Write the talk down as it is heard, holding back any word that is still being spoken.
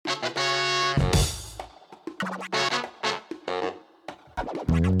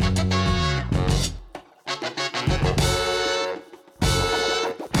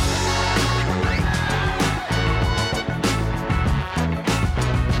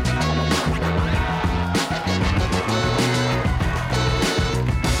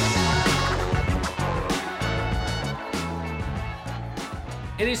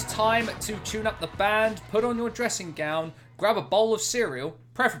time to tune up the band, put on your dressing gown, grab a bowl of cereal,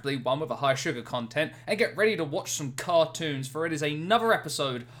 preferably one with a high sugar content, and get ready to watch some cartoons, for it is another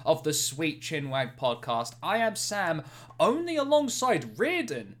episode of the Sweet Chinwag podcast. I am Sam, only alongside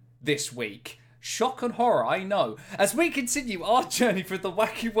Reardon this week. Shock and horror, I know, as we continue our journey through the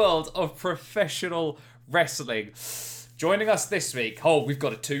wacky world of professional wrestling. Joining us this week, we've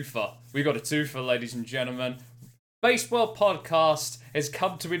got a twofer. We've got a twofer, ladies and gentlemen. BasedWorld podcast has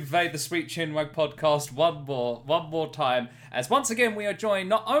come to invade the Sweet Chinwag podcast one more time, as once again we are joined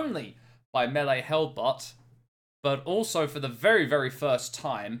not only by Melee Hellbot, but also for the very, very first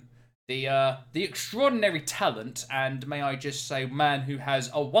time, the extraordinary talent, and may I just say, man who has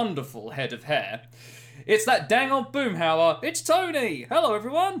a wonderful head of hair. It's that DangOlBoomhauer. It's Tony. Hello,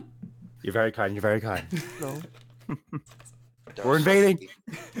 everyone. You're very kind. You're very kind. Hello. We're invading.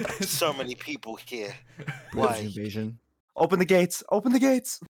 So many people here. Why? Invasion. Open the gates. Open the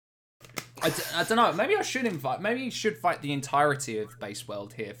gates. I don't know. Maybe I should invite. Maybe you should fight the entirety of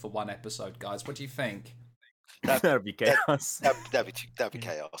BasedWorld here for one episode, guys. What do you think? That'd be chaos. That'd be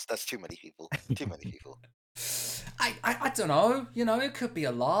chaos. That's too many people. Too many people. I don't know. You know, it could be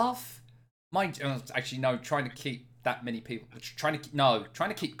a laugh. Actually, no. Trying to keep that many people. Trying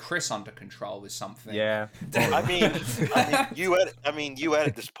to keep Chris under control is something. Yeah. I mean, you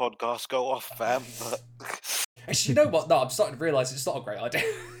edit this podcast. Go off, fam. But... Actually, you know what? No, I'm starting to realise it's not a great idea.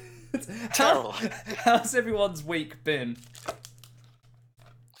 Terrible. How's everyone's week been?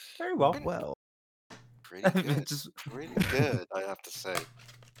 Very well. Pretty good. Pretty good, I have to say.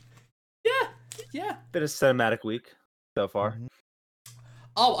 Yeah. Been a cinematic week so far. Mm-hmm.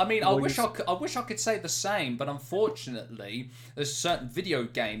 Oh, I mean, I wish I could say the same, but unfortunately, there's a certain video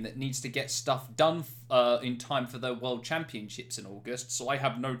game that needs to get stuff done in time for the World Championships in August, so I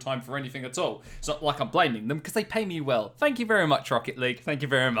have no time for anything at all. It's not like I'm blaming them, because they pay me well. Thank you very much, Rocket League. Thank you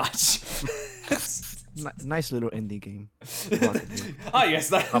very much. Nice little indie game. Oh, yes.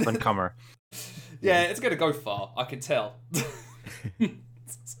 That... Up and comer. Yeah, it's going to go far, I can tell.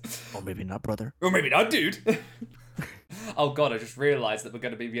 Or maybe not, brother. Or maybe not, dude. Oh god, I just realised that we're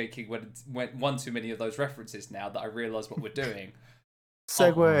going to be making one too many of those references now that I realise what we're doing.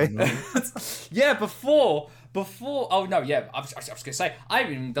 Segue. Oh, no. Yeah, before. Oh no, yeah. I was going to say I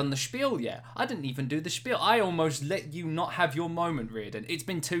haven't even done the spiel yet. I didn't even do the spiel. I almost let you not have your moment, Reardon. It's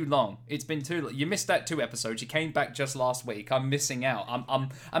been too long. You missed that 2 episodes. You came back just last week. I'm missing out.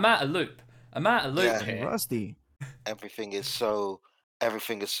 I'm out of loop. Here. Rusty. Everything is so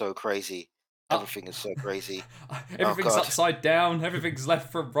crazy. Everything is so crazy. Everything's upside down. Everything's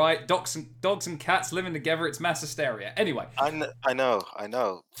left from right. Dogs and cats living together. It's mass hysteria. Anyway, I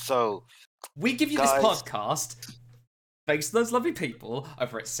know. So we give you guys... this podcast based on those lovely people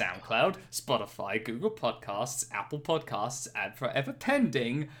over at SoundCloud, Spotify, Google Podcasts, Apple Podcasts, and forever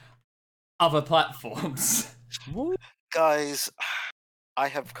pending other platforms. Guys, I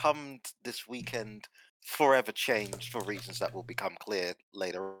have come this weekend forever changed for reasons that will become clear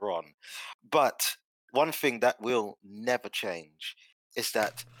later on. But one thing that will never change is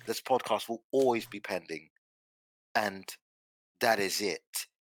that this podcast will always be pending. And that is it.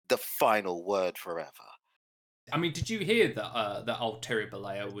 The final word forever. I mean, did you hear that old Terry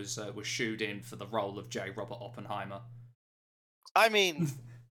Bollea was shooed in for the role of J. Robert Oppenheimer? I mean,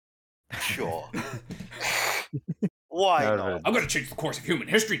 sure. Why not? I'm going to change the course of human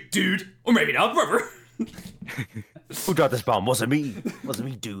history, dude. Or maybe not, brother. Who got this bomb? Wasn't me,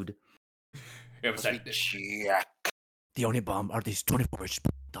 dude. It was that Jack. The only bomb are these 24-inch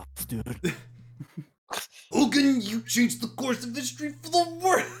tops, dude. Hogan, you changed the course of history for the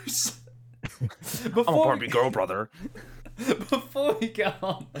worse. I'm a Barbie girl, brother. Before we get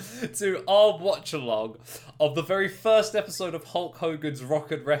on to our watch-along of the very first episode of Hulk Hogan's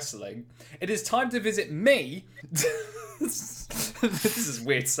Rocket Wrestling, it is time to visit me. This is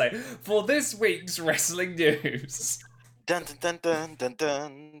weird to say. For this week's wrestling news. Dun dun dun dun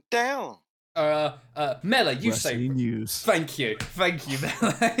dun down. Mela, you Wrestling say news. Thank you,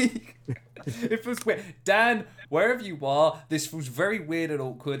 Mela. It feels weird. Dan, wherever you are, this feels very weird and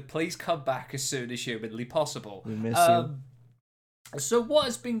awkward. Please come back as soon as humanly possible. We miss you. So what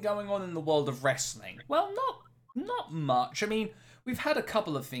has been going on in the world of wrestling? Well, not much. I mean, we've had a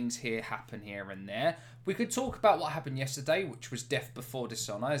couple of things happen here and there. We could talk about what happened yesterday, which was Death Before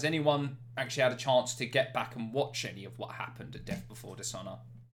Dishonor. Has anyone actually had a chance to get back and watch any of what happened at Death Before Dishonor?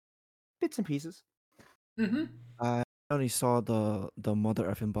 Bits and pieces. Mm-hmm. I only saw the mother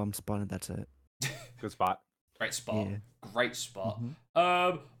effing bomb spot, and that's it. Good spot. Great spot. Yeah. Great spot.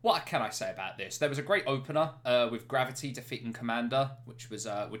 Mm-hmm. What can I say about this? There was a great opener with Gravity defeating Commander, which was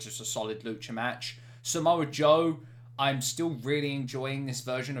a solid lucha match. Samoa Joe, I'm still really enjoying this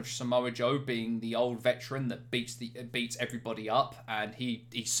version of Samoa Joe being the old veteran that beats everybody up, and he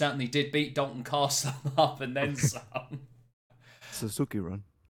certainly did beat Dalton Castle up and then some. Suzuki Run.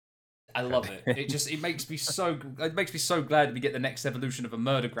 I love it. It makes me so glad we get the next evolution of a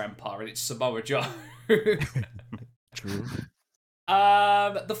murder grandpa, and it's Samoa Joe. True.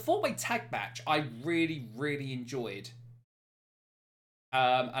 The 4-way tag match I really, really enjoyed.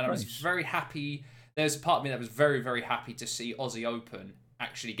 And I was very happy. There's a part of me that was very, very happy to see Aussie Open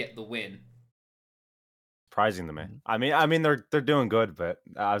actually get the win. Surprising to me. I mean, they're doing good, but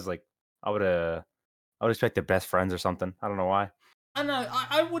I was like, I would expect their best friends or something. I don't know why. I know.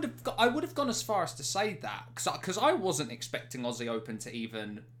 I would have gone as far as to say that because I wasn't expecting Aussie Open to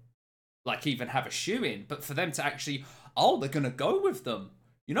even have a shoe in, but for them to actually, they're gonna go with them.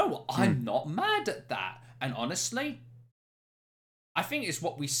 You know what? I'm not mad at that. And honestly, I think it's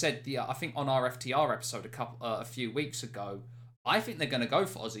what we said. I think on our FTR episode a few weeks ago. I think they're going to go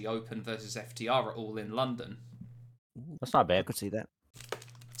for Aussie Open versus FTR at All in London. That's not bad. I could see that.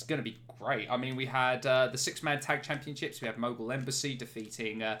 It's going to be great. I mean, we had the 6-man tag championships. We had Mogul Embassy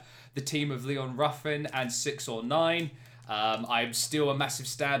defeating the team of Leon Ruffin and 6 or 9. I'm still a massive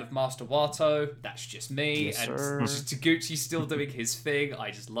stan of Master Wato. That's just me. Yes, and sir. Taguchi's still doing his thing. I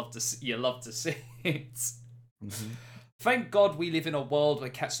just love to see it. Mm-hmm. Thank God we live in a world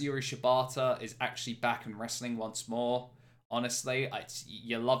where Katsuyori Shibata is actually back and wrestling once more. Honestly,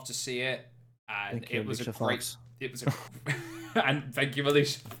 you love to see it, and Thank you, Alicia Fox. And thank you,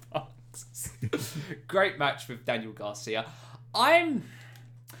 Alicia Fox. Great match with Daniel Garcia. I'm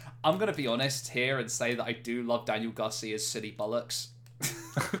gonna be honest here and say that I do love Daniel Garcia's silly bollocks.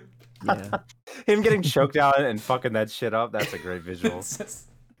 Yeah. Him getting choked out and fucking that shit up. That's a great visual.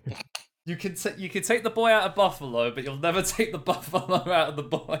 You can take the boy out of Buffalo, but you'll never take the Buffalo out of the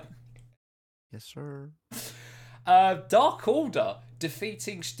boy. Yes, sir. Dark Order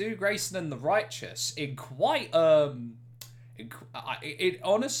defeating Stu Grayson and the Righteous in quite in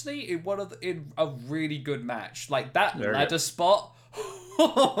a really good match. Like that ladder spot.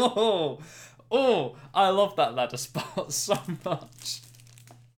 Oh, I love that ladder spot so much.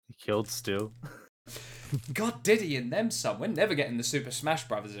 He killed Stu. God, did he and them some. We're never getting the Super Smash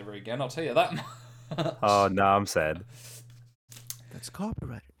Brothers ever again, I'll tell you that much. Oh, no, I'm sad. That's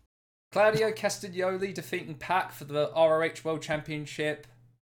copyrighted. Claudio Castagnoli defeating Pac for the ROH World Championship.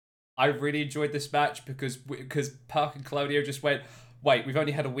 I really enjoyed this match because Pac and Claudio just went, wait, we've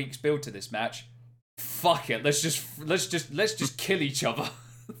only had a week's build to this match. Fuck it, let's just kill each other.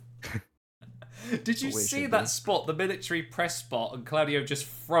 Did you see that spot, the military press spot, and Claudio just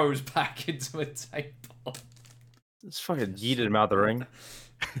froze back into a table? Just fucking yeeted him out the ring.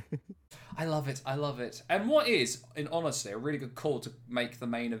 I love it. And what is, in honesty, a really good call to make the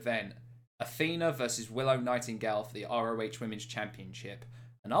main event, Athena versus Willow Nightingale for the ROH Women's Championship.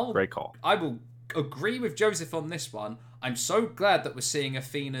 And Great call. I will agree with Joseph on this one. I'm so glad that we're seeing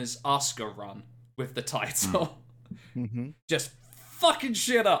Athena's Asuka run with the title. Mm-hmm. Just fucking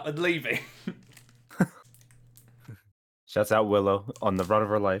shit up and leaving. Shouts out Willow on the run of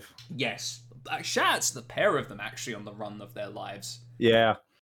her life. Yes. Shout out to the pair of them actually on the run of their lives. Yeah.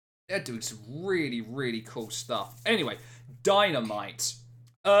 They're doing some really, really cool stuff. Anyway, Dynamite.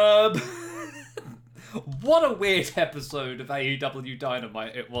 What a weird episode of AEW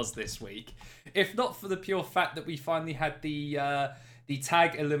Dynamite it was this week. If not for the pure fact that we finally had the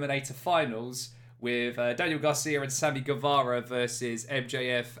tag eliminator finals with Daniel Garcia and Sammy Guevara versus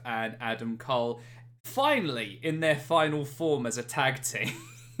MJF and Adam Cole, finally in their final form as a tag team.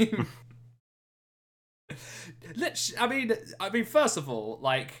 I mean, first of all,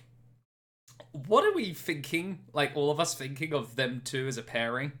 like, what are we thinking? Like, all of us thinking of them two as a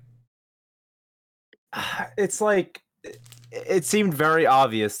pairing? It's like, it seemed very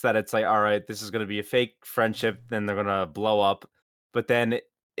obvious that it's like, all right, this is going to be a fake friendship, then they're going to blow up. But then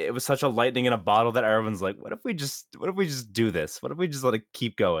it was such a lightning in a bottle that everyone's like, what if we just do this? What if we just let it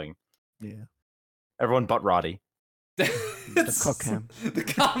keep going? Yeah. Everyone but Roddy. The cock cam. The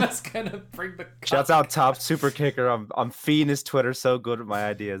karma's gonna bring the cock. Shouts out Top Super Kicker. I'm feeding his Twitter so good with my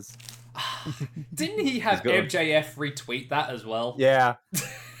ideas. Didn't he have MJF retweet that as well? Yeah.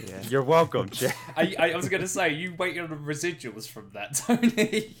 Yeah. You're welcome, Jay. I was gonna say, you waiting on the residuals from that,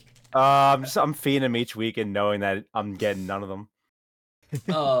 Tony. I'm feeding him each week and knowing that I'm getting none of them.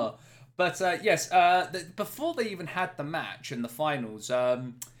 Yes. Before they even had the match in the finals,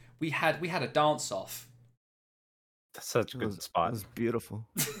 we had a dance off. That's such a good spot. It was beautiful.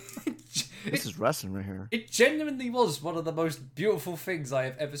 This is wrestling right here. It genuinely was one of the most beautiful things I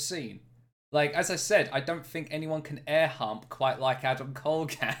have ever seen. Like, as I said, I don't think anyone can air hump quite like Adam Cole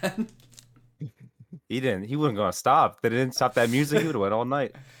can. He didn't. He wasn't gonna stop. They didn't stop that music. He would have went all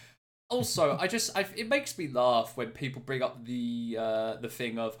night. Also, it makes me laugh when people bring up the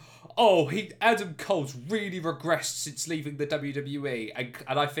thing of, Adam Cole's really regressed since leaving the WWE,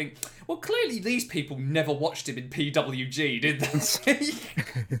 and I think, well, clearly these people never watched him in PWG, did they?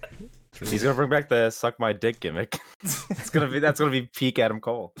 He's gonna bring back the suck my dick gimmick. That's gonna be peak Adam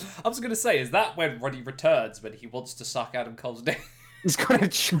Cole. I was gonna say, is that when he returns, when he wants to suck Adam Cole's dick? He's gonna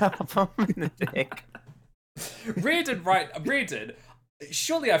chop him in the dick. Reardon.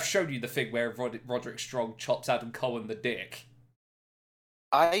 Surely I've shown you the thing where Roderick Strong chops Adam Cole in the dick.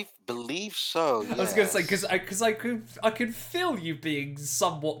 I believe so. Yes. I was going to say, because I could feel you being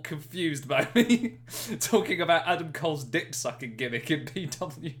somewhat confused by me talking about Adam Cole's dick sucking gimmick in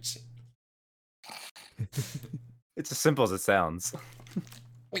PWG. It's as simple as it sounds.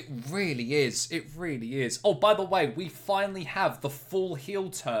 It really is. It really is. Oh, by the way, we finally have the full heel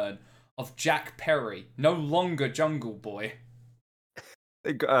turn of Jack Perry, no longer Jungle Boy.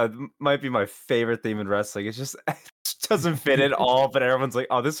 It might be my favorite theme in wrestling. It just doesn't fit at all, but everyone's like,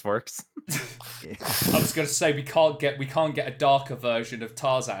 "Oh, this works." I was gonna say we can't get a darker version of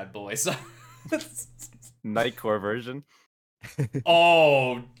Tarzan Boy. So Nightcore version.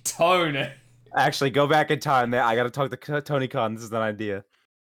 Oh, Tony. Actually, go back in time. I gotta talk to Tony Khan. This is an idea.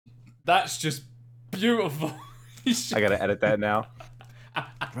 That's just beautiful. I gotta edit that now.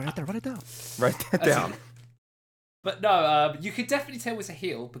 Write it down. Write that down. But no, you could definitely tell it's a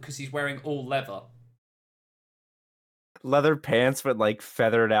heel because he's wearing all leather. Leather pants with like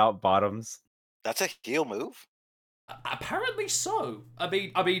feathered out bottoms. That's a heel move. Apparently so. I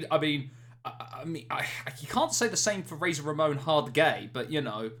mean, you can't say the same for Razor Ramon hard gay, but you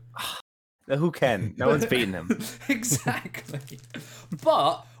know. Who can? No one's beating him. Exactly.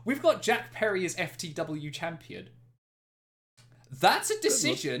 But we've got Jack Perry as FTW champion. That's a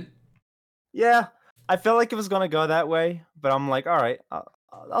decision. Yeah, I felt like it was gonna go that way, but I'm like, all right,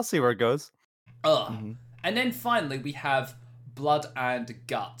 I'll see where it goes. And then finally we have Blood and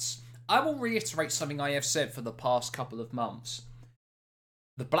Guts. I will reiterate something I have said for the past couple of months.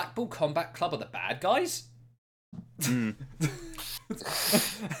 The Blackpool Combat Club are the bad guys?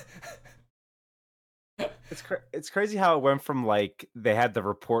 It's crazy how it went from like they had the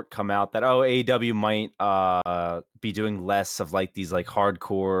report come out that AEW might be doing less of like these like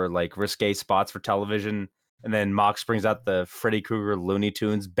hardcore like risque spots for television, and then Mox brings out the Freddy Krueger Looney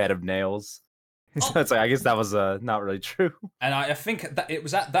Tunes bed of nails. So it's like I guess that was not really true. And I think that it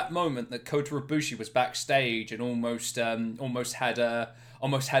was at that moment that Kota Ibushi was backstage and almost had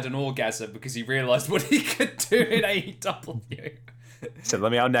an orgasm because he realized what he could do in AEW. He said,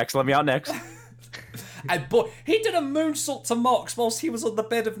 "Let me out next. Let me out next." And boy, he did a moonsault to Mox whilst he was on the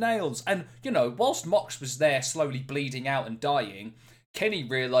bed of nails. And, you know, whilst Mox was there slowly bleeding out and dying, Kenny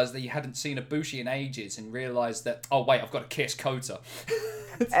realised that he hadn't seen Ibushi in ages and realised that, oh wait, I've got to kiss Kota.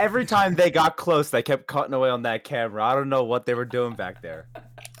 Every time they got close, they kept cutting away on that camera. I don't know what they were doing back there.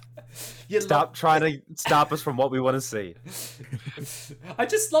 Stop trying to stop us from what we want to see. I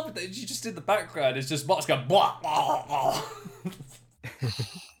just love it that you just in the background is just Mox going, blah, blah, blah.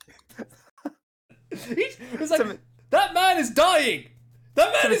 It's like, that man is dying!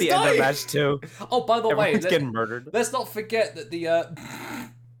 That man is the dying! End of match too. Oh, by the way, getting murdered. Let's not forget that the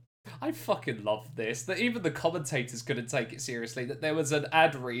I fucking love this. That even the commentators couldn't take it seriously. That there was an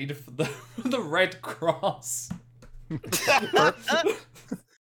ad read for the Red Cross.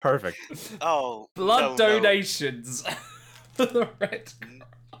 Perfect. Oh, blood donations for the Red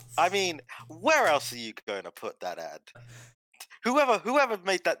Cross. I mean, where else are you going to put that ad? Whoever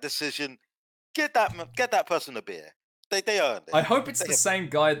made that decision, get that person a beer. They earned it. I hope it's the same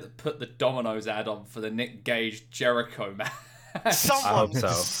guy that put the Domino's ad on for the Nick Gage Jericho match. Someone, I hope so.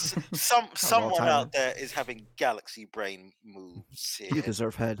 Someone out there is having galaxy brain moves here. You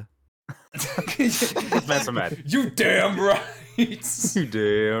deserve head. That's a man. You damn right. You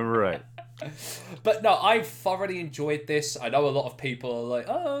damn right. But no, I thoroughly enjoyed this. I know a lot of people are like,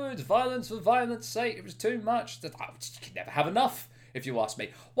 oh, it's violence for violence sake. It was too much. You can never have enough, if you ask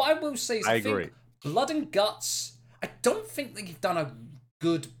me. What I will say is, I agree. think Blood and Guts, I don't think they've done a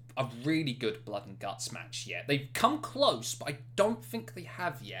really good Blood and Guts match yet. They've come close, but I don't think they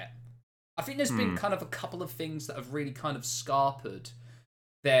have yet. I think there's been kind of a couple of things that have really kind of scarpered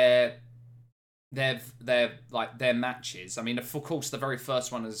their matches. I mean, of course, the very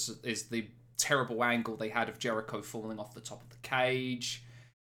first one is the terrible angle they had of Jericho falling off the top of the cage.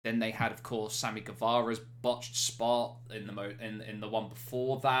 Then they had, of course, Sammy Guevara's botched spot in the one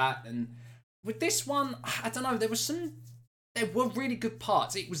before that. And with this one, I don't know, there were really good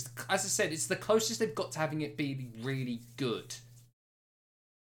parts. It was, as I said, it's the closest they've got to having it be really good.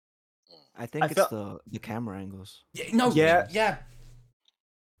 I think I it's felt the camera angles. Yeah, no, Yeah. yeah.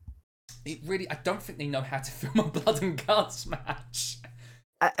 It really, I don't think they know how to film a blood and guts match.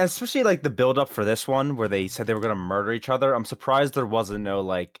 especially like the build up for this one where they said they were gonna murder each other. I'm surprised there wasn't no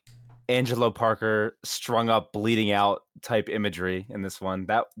like Angelo Parker strung up, bleeding out type imagery in this one.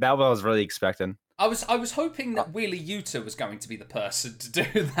 That what I was really expecting. I was hoping that Wheeler Yuta was going to be the person to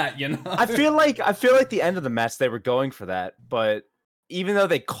do that, you know. I feel like the end of the match they were going for that, but even though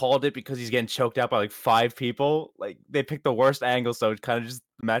they called it because he's getting choked out by like 5 people, like they picked the worst angle, so it kind of just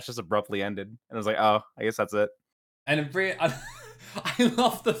the match just abruptly ended, and I was like, oh, I guess that's it. And I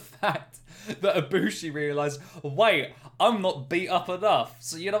love the fact that Ibushi realized, wait, I'm not beat up enough.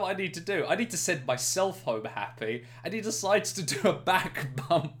 So you know what I need to do? I need to send myself home happy. And he decides to do a back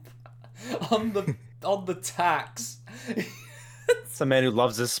bump on the tax. It's a man who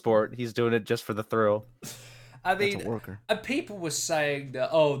loves this sport. He's doing it just for the thrill. I That's mean, a worker. and people were saying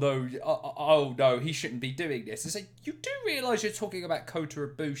that, oh no, he shouldn't be doing this. It's like, you do realise you're talking about Kota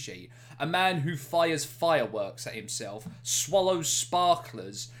Ibushi, a man who fires fireworks at himself, swallows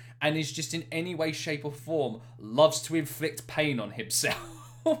sparklers, and is just in any way, shape, or form loves to inflict pain on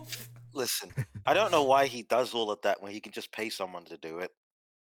himself. Listen, I don't know why he does all of that when he can just pay someone to do it.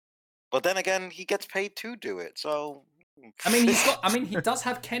 But then again, he gets paid to do it, so. I mean, he does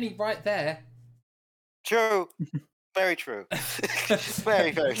have Kenny right there. True. Very true. Very,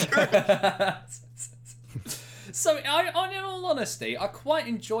 very true. So, in all honesty, I quite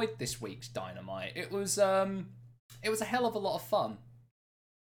enjoyed this week's Dynamite. It was a hell of a lot of fun.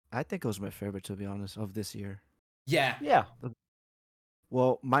 I think it was my favorite, to be honest, of this year. Yeah. Yeah.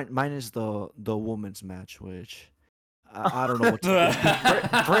 Well, mine is the women's match, which I don't know what to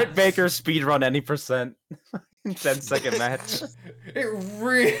do. Britt Baker speedrun any percent in 10-second match. It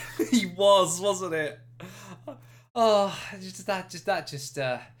really was, wasn't it? Oh,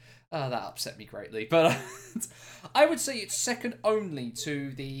 that upset me greatly. But I would say it's second only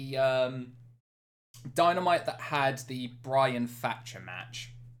to the Dynamite that had the Brian Thatcher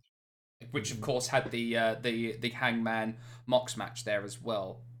match, which of course had the Hangman Mox match there as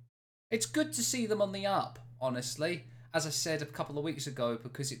well. It's good to see them on the up, honestly. As I said a couple of weeks ago,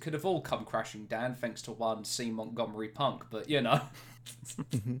 because it could have all come crashing down thanks to one C. Montgomery Punk, but you know.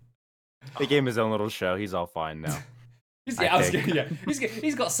 He gave him his own little show. He's all fine now. He's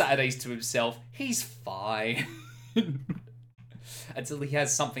got Saturdays to himself. He's fine. Until he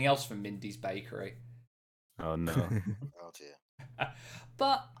has something else from Mindy's Bakery. Oh no. Oh dear.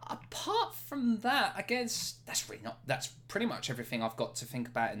 But apart from that, I guess that's pretty much everything I've got to think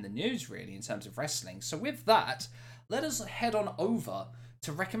about in the news, really, in terms of wrestling. So with that, let us head on over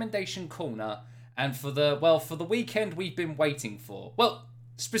to Recommendation Corner, and for the weekend we've been waiting for. Well,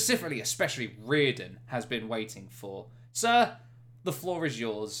 specifically, especially Reardon has been waiting for. Sir, the floor is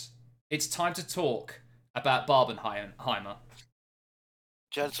yours. It's time to talk about Barbenheimer.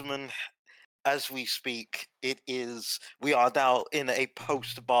 Gentlemen, as we speak, we are now in a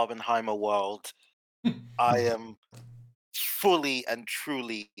post-Barbenheimer world. I am fully and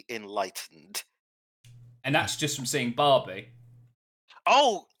truly enlightened. And that's just from seeing Barbie.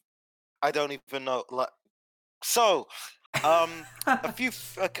 Oh, I don't even know. So, a few.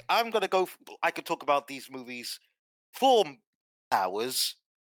 I'm gonna go. I could talk about these movies for hours,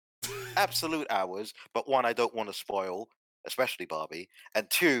 absolute hours. But one, I don't want to spoil, especially Barbie. And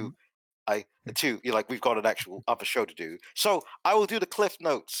two, you're like, we've got an actual other show to do. So I will do the cliff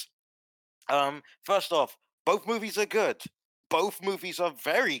notes. First off, both movies are good. Both movies are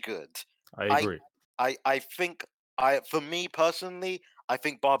very good. I agree. I think for me personally, I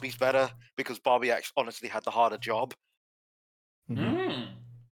think Barbie's better because Barbie actually honestly had the harder job. Mm.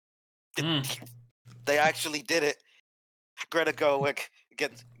 They actually did it. Greta Gerwig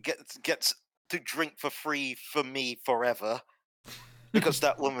gets to drink for free for me forever because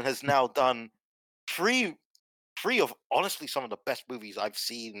that woman has now done three of honestly some of the best movies I've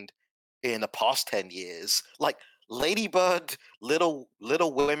seen in the past 10 years. Like Lady Bird, Little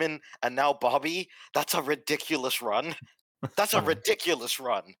Women, and now Barbie. That's a ridiculous run. That's a ridiculous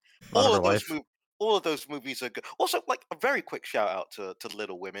run. All of those movies are good. Also, like a very quick shout out to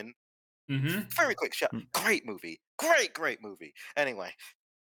Little Women. Mm-hmm. Very quick shout. Great movie. Great movie. Anyway,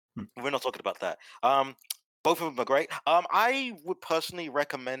 we're not talking about that. Both of them are great. I would personally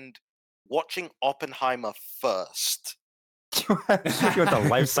recommend watching Oppenheimer first. You want the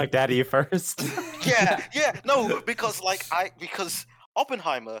life sucked out of you first? No, because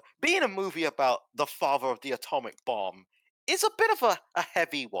Oppenheimer, being a movie about the father of the atomic bomb, is a bit of a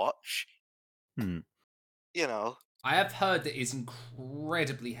heavy watch. You know. I have heard that it's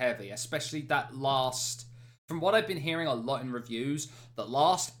incredibly heavy, especially that last from what I've been hearing a lot in reviews, the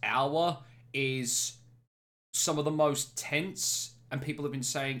last hour is some of the most tense, and people have been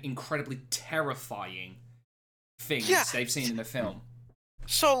saying incredibly terrifying things they've seen in the film.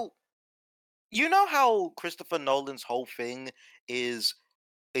 So, you know how Christopher Nolan's whole thing is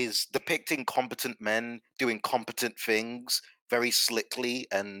depicting competent men doing competent things very slickly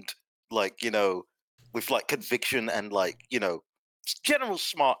and with conviction and general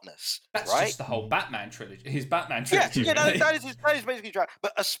smartness. That's right? just the whole Batman trilogy. His Batman trilogy. Yeah, really. that is basically right.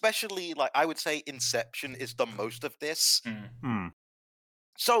 But especially, I would say Inception is the most of this.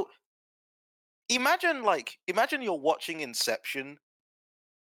 So imagine you're watching Inception.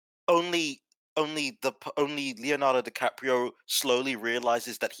 Only Leonardo DiCaprio slowly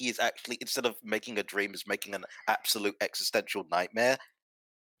realizes that he is actually, instead of making a dream, is making an absolute existential nightmare.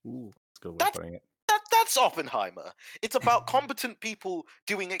 Ooh, that's a good way of putting it. That's Oppenheimer. It's about competent people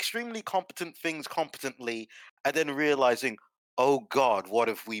doing extremely competent things competently, and then realizing, oh God, what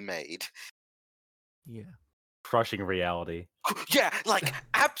have we made? Yeah. Crushing reality. Yeah,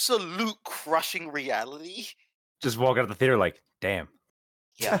 absolute crushing reality. Just walk out of the theater like, damn.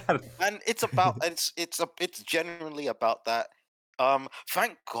 Yeah, and it's about it's genuinely about that.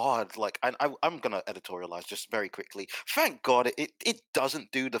 Thank God, I'm gonna editorialize just very quickly. Thank God it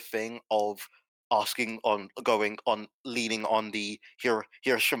doesn't do the thing of leaning on the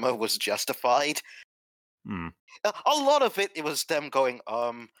Hiroshima was justified. A lot of it was them going,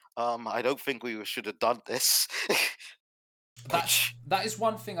 I don't think we should have done this. That is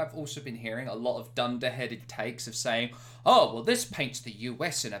one thing I've also been hearing, a lot of dunderheaded takes of saying, oh, well, this paints the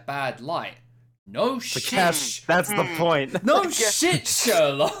US in a bad light. No shit. That's the point. No shit,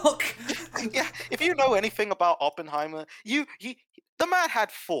 Sherlock. Yeah, if you know anything about Oppenheimer, the man had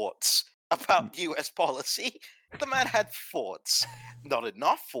thoughts about US policy. The man had thoughts. Not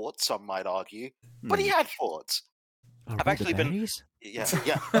enough thoughts, some might argue, but he had thoughts. I've actually been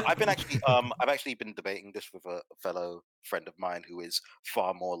I've actually been debating this with a fellow friend of mine who is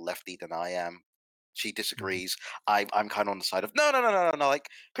far more lefty than I am. She disagrees. I'm kind of on the side of no. Like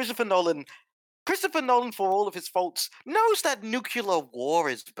Christopher Nolan, for all of his faults, knows that nuclear war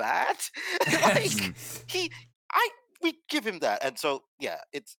is bad. We give him that, and so yeah,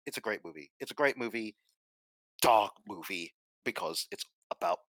 it's a great movie. It's a great movie, dark movie, because it's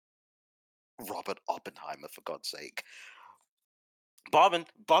about Robert Oppenheimer, for God's sake. Bobby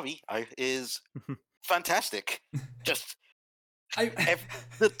is fantastic. Just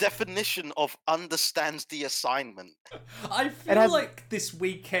the definition of understands the assignment. I feel like this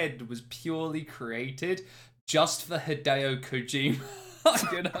weekend was purely created just for Hideo Kojima.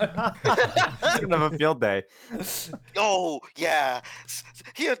 You know, he's gonna have a field day. Oh yeah,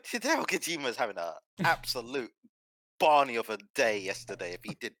 Hideo Kojima is having an absolute Barney of a day yesterday if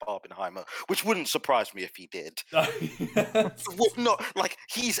he did Barbenheimer, which wouldn't surprise me if he did.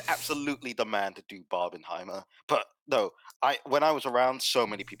 He's absolutely the man to do Barbenheimer. But no, when I was around, so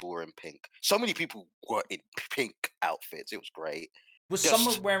many people were in pink. So many people were in pink outfits. It was great. Was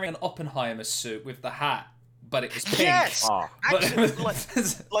someone wearing an Oppenheimer suit with the hat, but it was pink? Yes,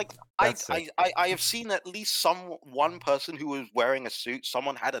 actually, I I have seen at least one person who was wearing a suit.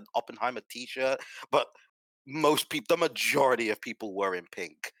 Someone had an Oppenheimer T-shirt, but the majority of people were in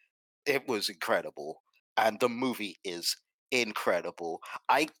pink. It was incredible, and the movie is incredible.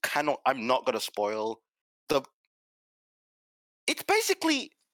 I'm not gonna spoil it's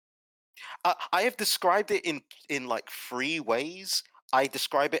basically I have described it in 3 ways. I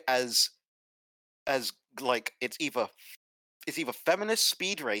describe it as it's either feminist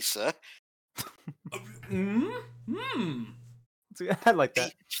speed racer. I like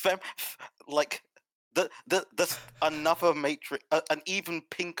that. The another Matrix, an even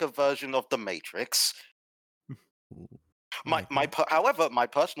pinker version of the Matrix. However, my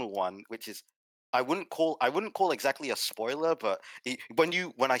personal one, which is I wouldn't call exactly a spoiler, but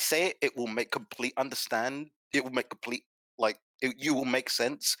when I say it, it will make complete you will make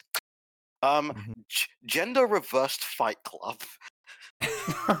sense. Gender reversed Fight Club.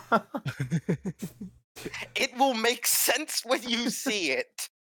 It will make sense when you see it.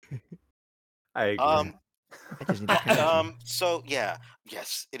 I agree. So yeah,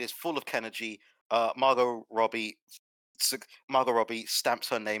 yes, it is full of Kennedy. Margot Robbie stamps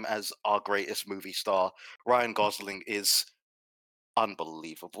her name as our greatest movie star. Ryan Gosling is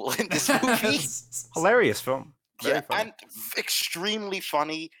unbelievable in this movie. Hilarious film. Very funny. And extremely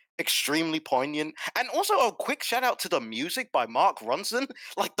funny, extremely poignant. And also a quick shout out to the music by Mark Ronson.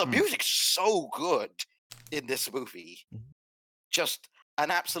 The music's so good in this movie. Just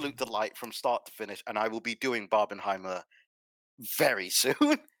an absolute delight from start to finish. And I will be doing Barbenheimer very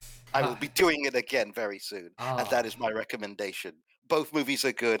soon. I will be doing it again very soon. And that is my recommendation. Both movies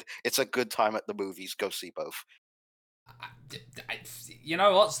are good. It's a good time at the movies. Go see both. You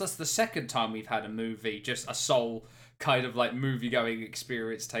know what? That's the second time we've had a movie, just a sole kind of like movie-going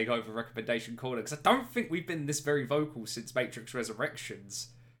experience take over recommendation corner, because I don't think we've been this very vocal since Matrix Resurrections.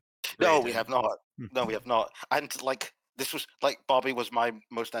 No, we have not. No, we have not. And like this was like Barbie was my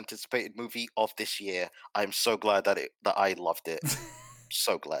most anticipated movie of this year. I'm so glad that I loved it.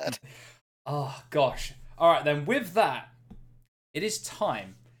 So glad. Oh gosh. All right then. With that, it is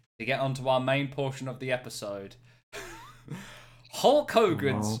time to get onto our main portion of the episode. Hulk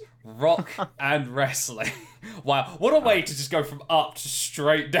Hogan's Rock and Wrestling. Wow, what a way to just go from up to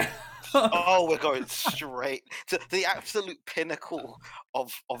straight down. Oh, we're going straight to the absolute pinnacle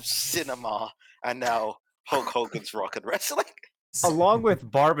of cinema, and now Hulk Hogan's Rock and Wrestling. Along with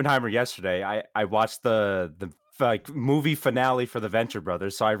Barbenheimer yesterday, I watched the like movie finale for the Venture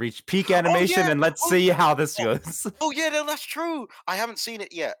Brothers, so I reached peak animation, and let's see how this goes. Oh yeah, no, that's true. I haven't seen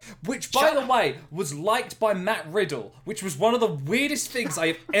it yet. Which, by the way, was liked by Matt Riddle, which was one of the weirdest things I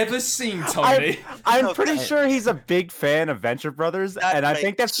have ever seen, Tony. I'm pretty sure he's a big fan of Venture Brothers, and I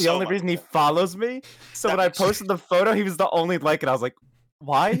think that's the only reason he follows me. So when I posted the photo, he was the only like, and I was like,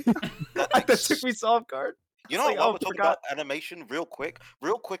 why? That took me so off guard. You know, while we're talking about animation, real quick,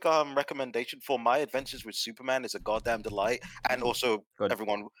 recommendation for My Adventures with Superman is a goddamn delight, and also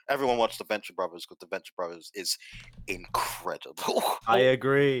everyone watch the Venture Brothers, because the Venture Brothers is incredible. I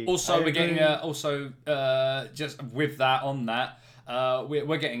agree. Also, we're getting just with that on that,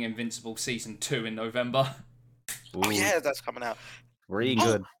 we're getting Invincible season 2 in November. Oh yeah, that's coming out. Really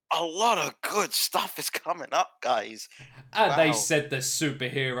good. A lot of good stuff is coming up, guys. And they said the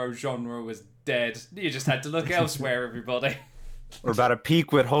superhero genre was dead. You just had to look elsewhere, everybody. We're about to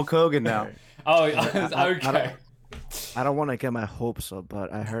peak with Hulk Hogan now. Oh, okay. I don't want to get my hopes up,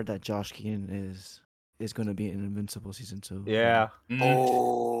 but I heard that Josh Keaton is going to be in Invincible season 2. Yeah.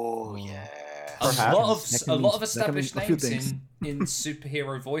 Oh yeah. A lot of established names in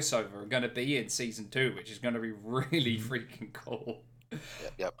superhero voiceover are going to be in season 2, which is going to be really freaking cool.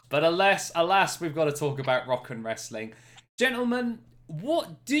 Yep. But alas, we've got to talk about rock and wrestling, gentlemen.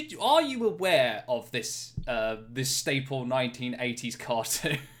 Are you aware of this staple 1980s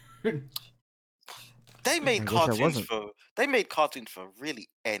cartoon? They made cartoons for really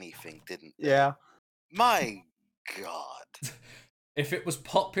anything, didn't they? Yeah. My God. If it was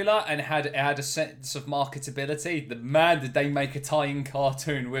popular and had a sense of marketability, did they make a tie-in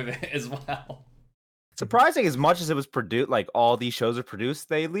cartoon with it as well? Surprising as much as it was produced, like all these shows are produced,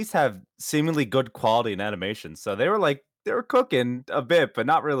 they at least have seemingly good quality in animation. So they were cooking a bit, but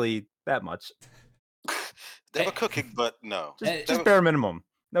not really that much. They were cooking, but no. Just bare minimum.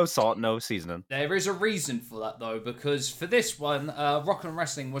 No salt, no seasoning. There is a reason for that, though, because for this one, Rock and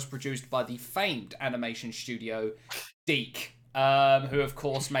Wrestling was produced by the famed animation studio DeK, who, of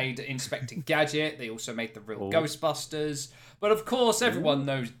course, made Inspector Gadget. They also made the real Ghostbusters. But, of course, everyone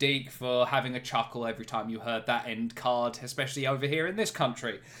knows DeK for having a chuckle every time you heard that end card, especially over here in this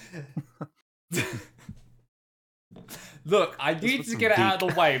country. Look, I need to get it out of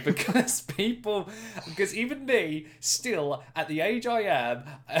the way because even me, still, at the age I am,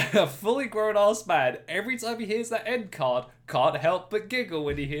 a fully grown-ass man, every time he hears that end card, can't help but giggle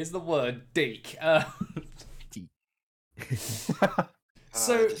when he hears the word DeK.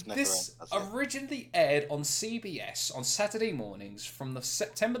 So this originally aired on CBS on Saturday mornings from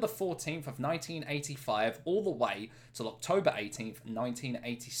September the 14th of 1985 all the way till October 18th,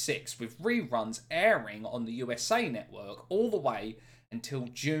 1986, with reruns airing on the USA Network all the way until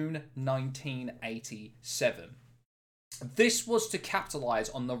June 1987. This was to capitalize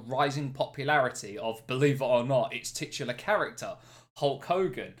on the rising popularity of, believe it or not, its titular character, Hulk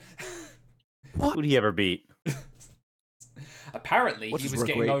Hogan. What would he ever beat? Apparently, he was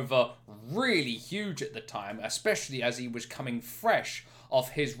getting over really huge at the time, especially as he was coming fresh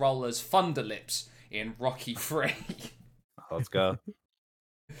off his role as Thunderlips in Rocky III. Let's go.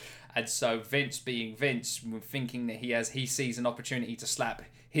 And so Vince, being Vince, thinking that he sees an opportunity to slap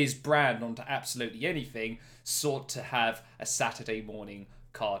his brand onto absolutely anything, sought to have a Saturday morning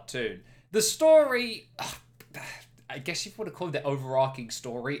cartoon. The story, I guess you want to call it the overarching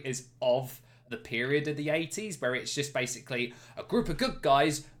story, is of the period of the 80s, where it's just basically a group of good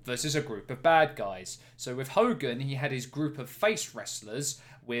guys versus a group of bad guys. So with Hogan, he had his group of face wrestlers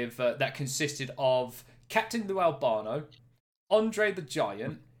with that consisted of Captain Lou Albano, Andre the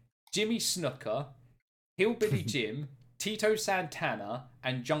Giant, Jimmy Snuka, Hillbilly Jim, Tito Santana,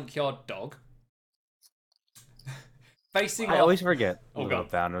 and Junkyard Dog. I always forget Lou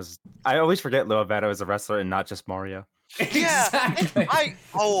Albano is a wrestler and not just Mario. Yeah, Exactly. I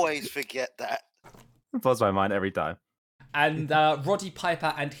always forget that. It blows my mind every time. And Roddy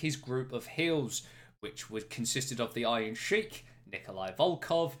Piper and his group of heels, which consisted of the Iron Sheik, Nikolai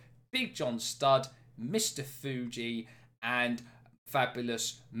Volkov, Big John Studd, Mr. Fuji, and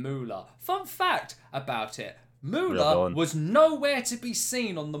Fabulous Moolah. Fun fact about it, Moolah villain. was nowhere to be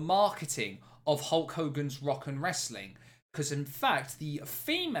seen on the marketing of Hulk Hogan's Rock and Wrestling, because in fact the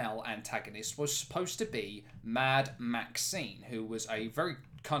female antagonist was supposed to be Mad Maxine, who was a very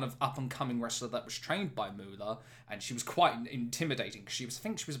kind of up and coming wrestler that was trained by Moolah, and she was quite intimidating because I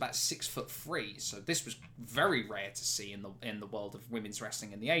think she was about 6'3", so this was very rare to see in the world of women's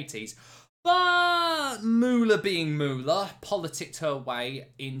wrestling in the 80s. But Moolah being Moolah, politicked her way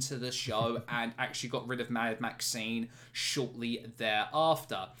into the show and actually got rid of Mad Maxine shortly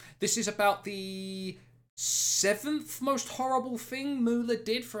thereafter. This is about the 7th most horrible thing Moolah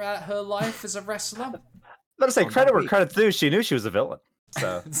did throughout her life as a wrestler. Let us say credit where wait. credit's due. She knew she was a villain,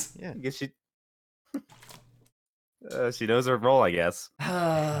 so Yeah. I guess she knows her role, I guess.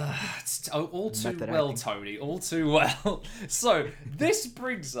 It's all too Method well, acting. Tony. All too well. So this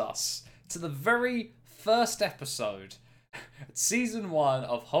brings us to the very first episode, season 1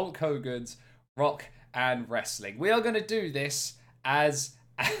 of Hulk Hogan's Rock and Wrestling. We are going to do this as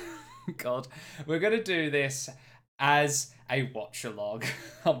God. We're going to do this as a watch along.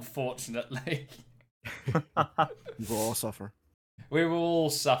 Unfortunately, We will all suffer. we will all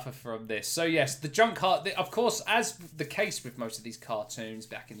suffer from this. So yes, the junk cart, of course, as the case with most of these cartoons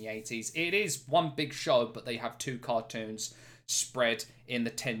back in the 80s, it is one big show, but they have 2 cartoons spread in the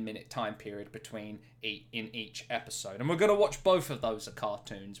 10-minute time period between in each episode. And we're going to watch both of those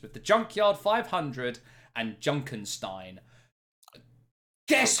cartoons with the Junkyard 500 and Junkenstein.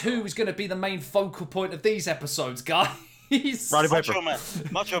 Guess who is going to be the main focal point of these episodes, guys? Roddy Piper.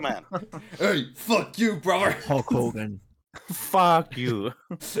 Macho Man. Hey, fuck you, brother. Hulk Hogan. Fuck you.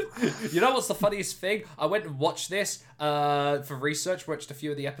 You know what's the funniest thing? I went and watched this for research, watched a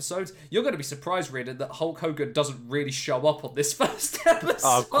few of the episodes. You're going to be surprised, Reardon, that Hulk Hogan doesn't really show up on this first episode.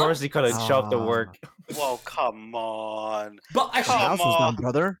 Oh, of course he couldn't show up to work. Well, come on. But The actually, house was down,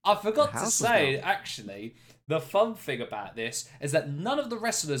 brother. I forgot The to house was say, down. actually, the fun thing about this is that none of the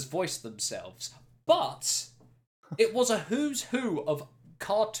wrestlers voiced themselves, but it was a who's who of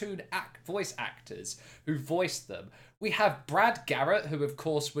cartoon voice actors who voiced them. We have Brad Garrett, who of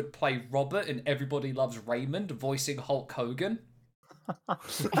course would play Robert in Everybody Loves Raymond, voicing Hulk Hogan.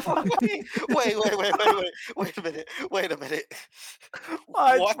 Wait a minute.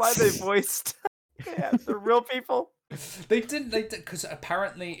 Why they voiced? Yeah, they're real people. They didn't, because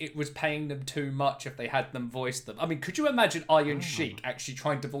apparently it was paying them too much if they had them voice them. I mean, could you imagine Iron Sheik actually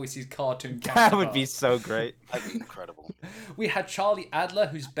trying to voice his cartoon That would counterpart? be so great. That'd be incredible. We had Charlie Adler,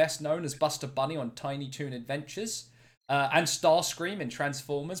 who's best known as Buster Bunny on Tiny Toon Adventures, and Starscream in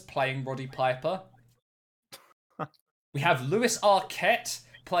Transformers, playing Roddy Piper. We have Louis Arquette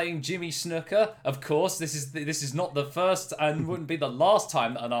playing Jimmy Snooker. Of course, this is not the first and wouldn't be the last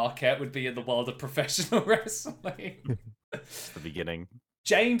time that an Arquette would be in the world of professional wrestling. It's the beginning.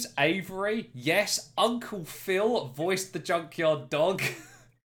 James Avery, yes, Uncle Phil voiced the Junkyard Dog.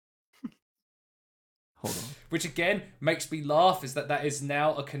 Hold on. Which again makes me laugh, is that is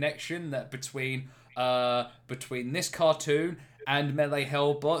now a connection that between this cartoon and Melee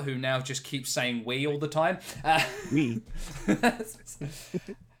Hellbot, who now just keeps saying "we" all the time. We.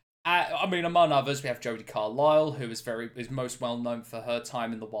 I mean, among others, we have Jodie Carlisle, who is most well known for her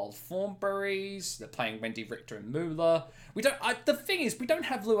time in the Wild Thornberrys. They're playing Wendy Richter and Moolah. The thing is, we don't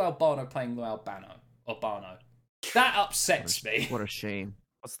have Lou Albano playing Lou Albano. That upsets me. What a shame.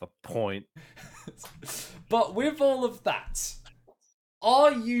 What's the point? But with all of that,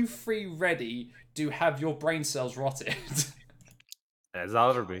 are you 3 ready to have your brain cells rotted? As I'll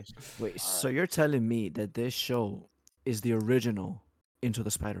ever be. Wait, so you're telling me that this show is the original Into the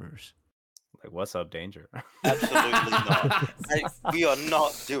Spider-Verse? Like, what's up, Danger? Absolutely not. We are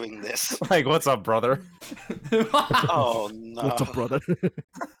not doing this. Like, what's up, brother? Oh no. What's up, brother?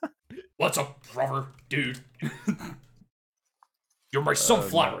 What's up, brother, dude? You're my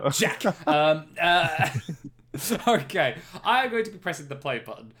sunflower, no. Jack. Okay, I am going to be pressing the play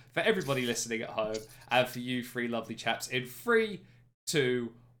button for everybody listening at home and for you 3 lovely chaps in 3, 2,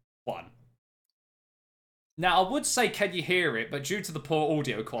 1. Now, I would say, can you hear it? But due to the poor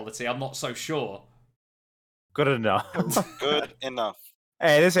audio quality, I'm not so sure. Good enough. Good enough.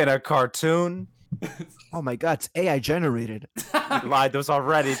 Hey, this ain't a cartoon. Oh my god, it's AI generated. You lied to us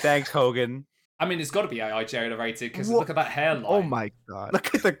already. Thanks, Hogan. I mean, it's got to be AI generated because What? look at that hairline. Oh my god.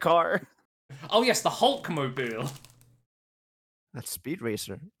 Look at the car. Oh yes, the Hulkmobile. That's Speed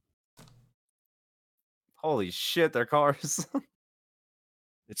Racer. Holy shit, they're cars.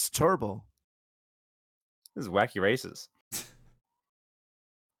 It's turbo. This is wacky races.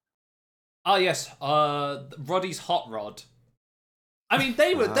 Ah, yes. Roddy's Hot Rod. I mean,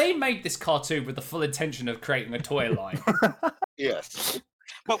 they made this cartoon with the full intention of creating a toy line. Yes.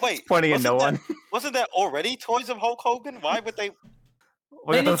 But wait, Pointing at no one. wasn't there already toys of Hulk Hogan? Why would they?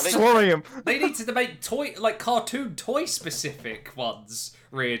 Look at them swallowing him. They needed to make cartoon toy specific ones,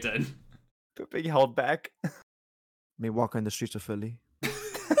 Reardon. Being held back. May walk on the streets of Philly.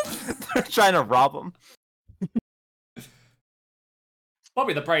 They're trying to rob him.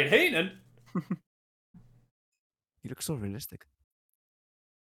 Bobby the Brain Heenan. He looks so realistic.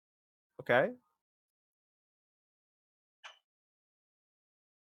 Okay.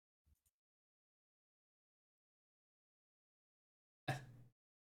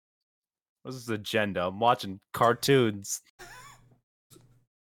 What's this agenda? I'm watching cartoons. It's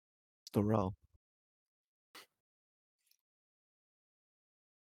the row.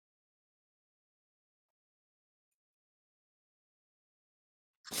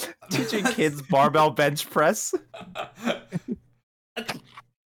 Teaching kids barbell bench press.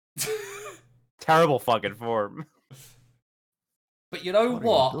 Terrible fucking form. But you know What are you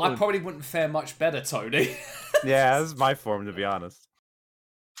what? I doing? probably wouldn't fare much better, Tony. Yeah, this is my form, to be honest.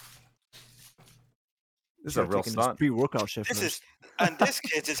 This is a real stunt. Pre-workout shift. This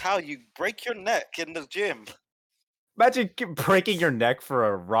kid is how you break your neck in the gym. Imagine breaking your neck for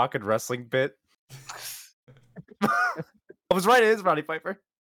a rocket wrestling bit. I was right, it is Roddy Piper.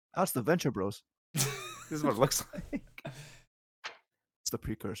 That's the Venture Bros. This is what it looks like. It's the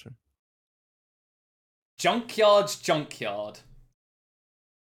precursor. Junkyard's Junkyard.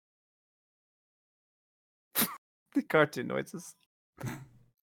 The cartoon noises.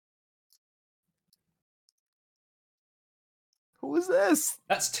 Who is this?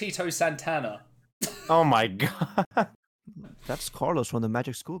 That's Tito Santana. Oh my god. That's Carlos from the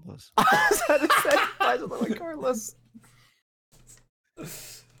Magic School Bus. I don't look like Carlos.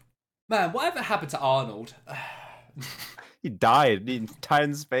 Man, whatever happened to Arnold? He died. He died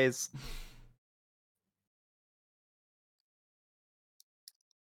in space.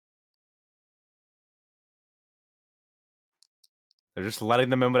 They're just letting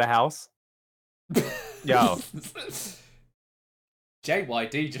them in with a house? Yo.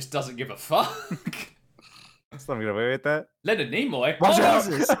 JYD just doesn't give a fuck. Let's let me get away with that. Leonard Nimoy. Watch Oh, out.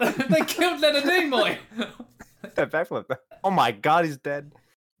 no. They killed Leonard Nimoy. That backflip. Oh my god, he's dead.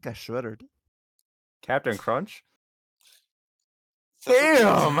 Got shredded. Captain Crunch?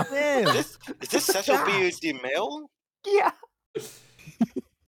 Damn! Damn. Is this Cecil B. DeMille? Yeah.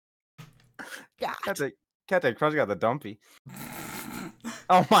 Captain Crunch got the dumpy.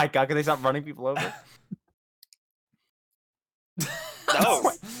 Oh my god, can they stop running people over?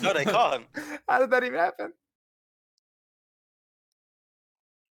 No, they can't. How did that even happen?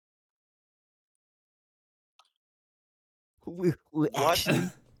 What? Well, actually.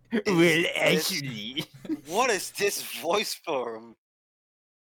 What is this voice form?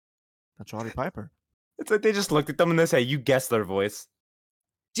 That's Roddy Piper. It's like they just looked at them and they say, you guess their voice.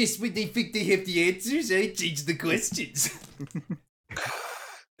 Just when they think they have the answers, I change the questions.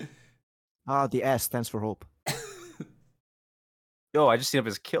 The S stands for hope. Yo, I just seen up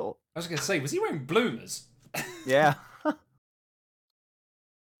his kill. I was going to say, was he wearing bloomers? Yeah.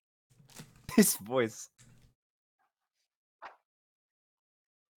 His voice.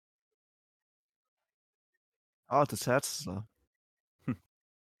 Oh, that's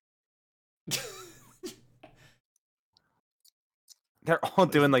They're all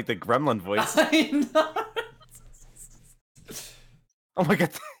doing like the gremlin voice. I know. Oh my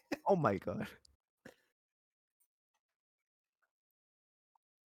god. Oh my god.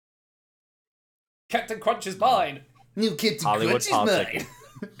 Captain Crunch is mine. New Captain Hollywood Crunch is politics.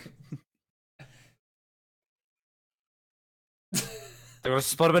 mine. They're gonna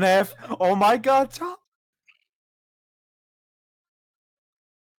split him in half. Oh my god, Tom.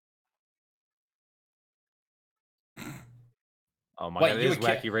 Oh my god, it is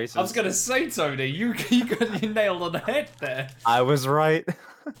wacky races. I was going to say, Tony, you nailed on the head there. I was right.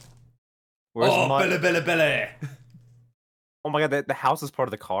 Where's my... Billy. Oh my god, the house is part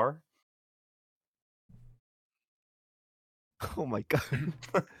of the car? Oh my god.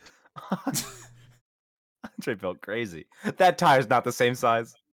 Andre felt crazy. That tire's not the same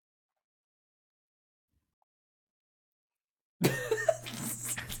size.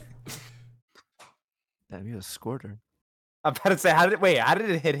 Damn, you a squirter. I'm about to say, how did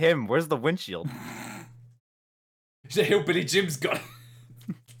it hit him? Where's the windshield? The Hillbilly Jim's got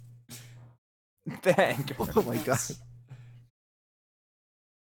it. Oh my god.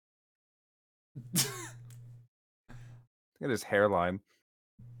 Look at his hairline.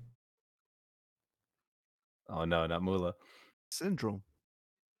 Oh no, not Mula. Syndrome.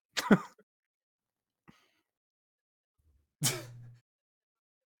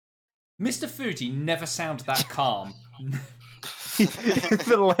 Mr. Fuji never sounded that calm.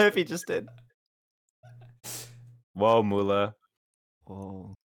 The laugh he just did. Whoa, Mula.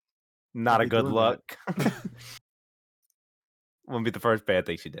 Oh, Not Don't a be good doing look. Wouldn't be the first bad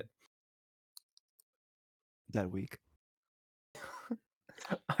thing she did. that week.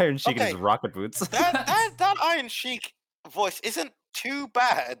 Iron Sheik in his Okay. rocket boots. That Iron Sheik voice isn't too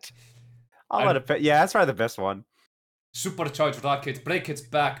bad. I'll let it. Yeah, that's probably the best one. Supercharged rocket, break its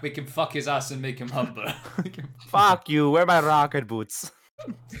back, make him fuck his ass and make him humble. Fuck you. Where are my rocket boots?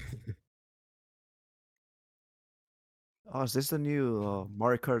 Oh, is this the new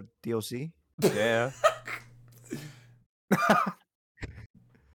Mario Kart DLC? Yeah.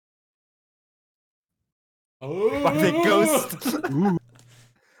 Oh, Are they ghosts?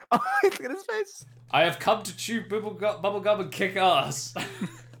 Oh, look at his face. I have come to chew bubblegum and kick ass.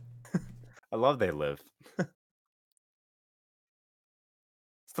 I love they live. It's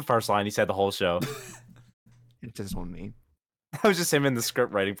the first line he said the whole show. It's his own name. That was just him in the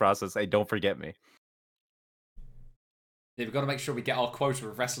script writing process. Hey, don't forget me. Yeah, we've got to make sure we get our quota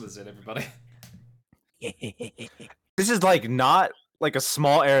of wrestlers in, everybody. This is like not like a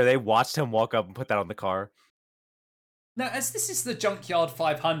small error. They watched him walk up and put that on the car. Now, as this is the Junkyard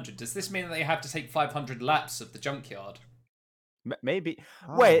 500, does this mean that they have to take 500 laps of the Junkyard? Maybe.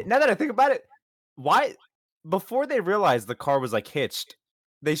 Wait, Oh. now that I think about it, why? Before they realized the car was like hitched,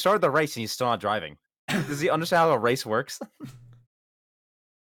 they started the race and he's still not driving. Does he understand how a race works?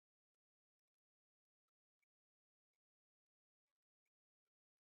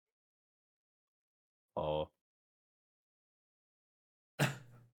 Oh.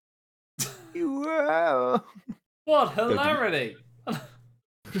 Whoa. What hilarity!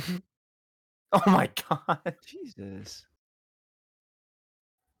 Oh my god. Jesus.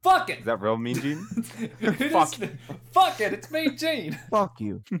 Fuck it! Is that real Mean Gene? It Fuck. is- Fuck it, it's me, Gene! Fuck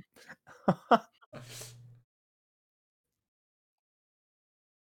you.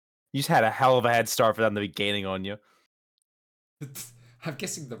 You just had a hell of a head start for them to be gaining on you. I'm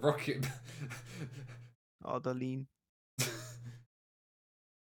guessing the rocket. Oh, the lean.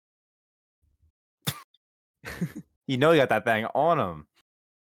 You know you got that thing on him.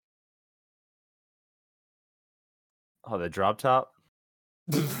 Oh, the drop top?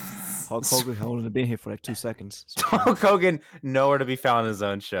 Hulk Hogan had only been here for like 2 seconds. So Hulk Hogan, nowhere to be found in his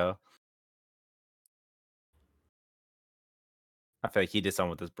own show. I feel like he did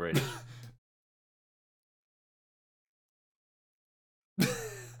something with this bridge.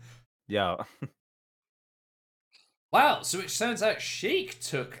 Yo. Wow, so it turns out Sheik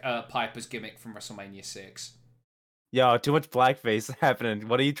took Piper's gimmick from WrestleMania 6. Yo, too much blackface happening.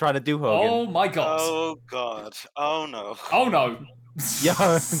 What are you trying to do, Hogan? Oh my god. Oh god. Oh no. Oh no.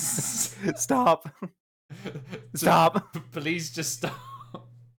 Yo, stop. Stop. Please just stop.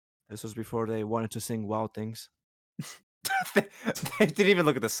 this was before they wanted to sing Wild Things. They didn't even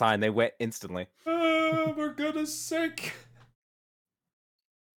look at the sign. They went instantly. We're gonna sink.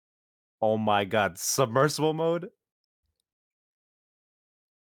 Oh my god. Submersible mode?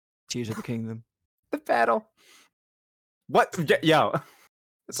 Tears of the Kingdom. The battle. What? Yo.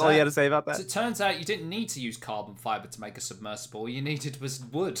 That's all you had to say about So that? it turns out you didn't need to use carbon fiber to make a submersible. All you needed was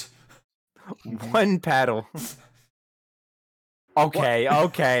wood. One paddle. Okay,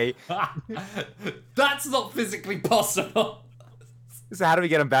 okay. That's not physically possible. So how do we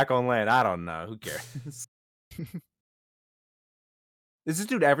get him back on land? I don't know. Who cares? Is this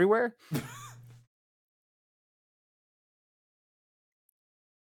dude everywhere?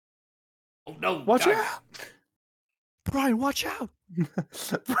 Oh no! Watch no. out! Brian, watch out!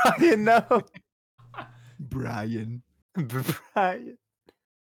 Brian, no. Brian. Brian.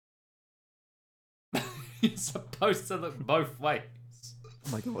 You're supposed to look both ways.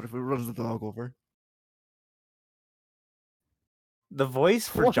 Oh my god, what if it runs the dog over? The voice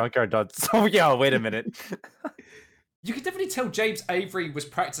for What? Junkyard Dog. Oh, yeah, wait a minute. You could definitely tell James Avery was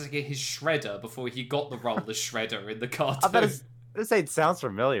practicing his shredder before he got the role as shredder in the I cartoon. bet this say it sounds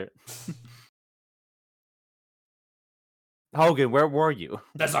familiar. Hogan, where were you?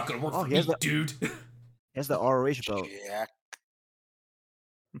 That's not gonna work Oh, for he me, has the- dude. That's the ROH belt. Jack.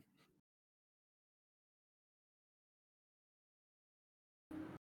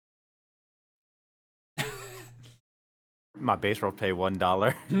 My base roll pay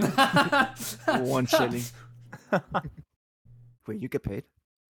 $1. 1 shilling. Wait, you get paid?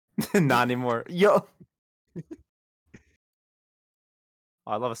 Not anymore. Yo.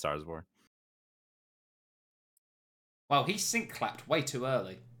 Oh, I love A Star Is Born. Wow, he sync clapped way too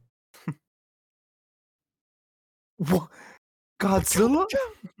early. What? Godzilla?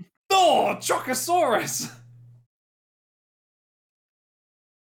 Oh, Chocosaurus!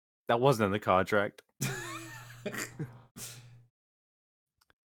 That wasn't in the contract.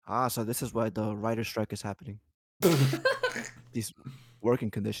 So this is why the writer's strike is happening. These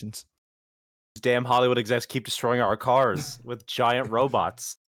working conditions. Damn Hollywood execs keep destroying our cars with giant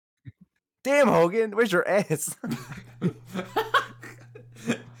robots. Damn, Hogan, where's your ass?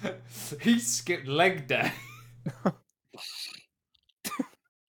 He skipped leg day.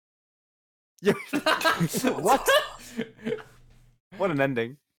 What? What an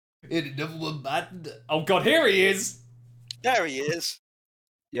ending. Oh god, here he is! There he is.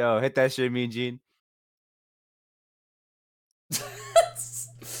 Yo, hit that shit, Mean Gene.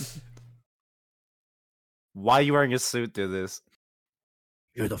 Why are you wearing a suit to this?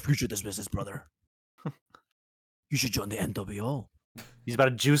 You're the future of this business, brother. You should join the NWO. He's about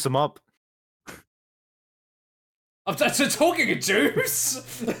to juice him up. I'm talking a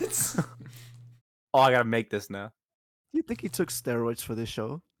juice! Oh, I gotta make this now. You think he took steroids for this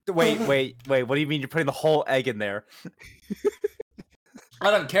show? Wait. What do you mean you're putting the whole egg in there?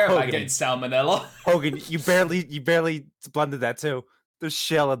 I don't care about Hogan. getting salmonella. Hogan, you barely blended that too. There's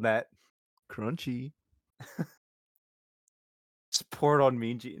shell in that. Crunchy. Support on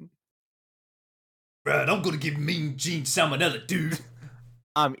Mean Gene. Right, I'm gonna give Mean Gene salmonella, dude.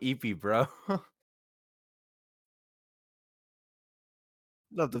 I'm EP, bro.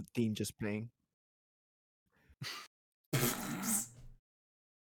 Love the theme just playing.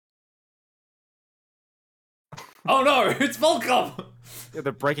 Oh no, it's Volcom! Yeah,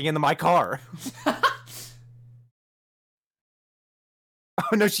 they're breaking into my car. Oh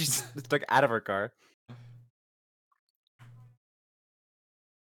no, she's like out of her car.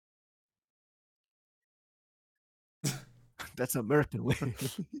 That's American way.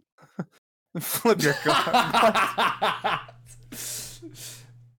 Flip your car.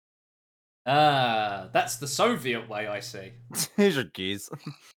 That's the Soviet way, I see. Here's your keys.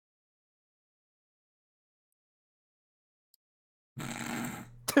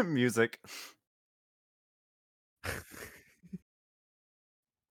 Music.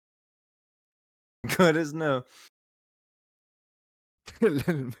 Good as no.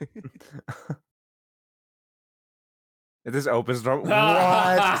 If this opens door, what?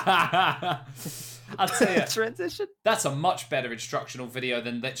 I'll tell you, Transition. that's a much better instructional video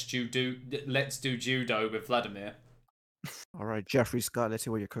than Let's Do Judo with Vladimir. All right, Jeffrey Scott, let's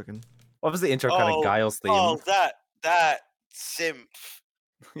see what you're cooking. What was the intro kind of Giles theme? Oh, that simp.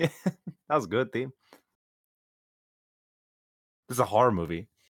 Yeah, that was a good theme. This is a horror movie.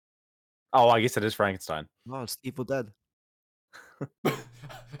 Oh, I guess it is Frankenstein. Oh, it's Evil Dead.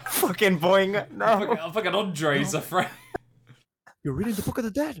 Fucking boing. No. Fucking Andre's a friend. You're reading the Book of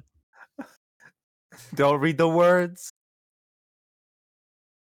the Dead. Don't read the words.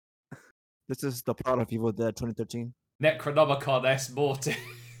 This is the plot of Evil Dead 2013. Necronomicon S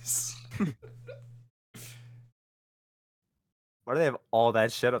Mortis. Why do they have all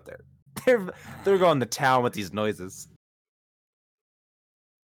that shit up there? They're going to town with these noises.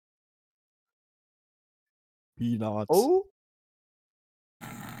 Peanuts. Oh,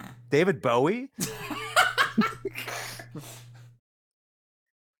 David Bowie.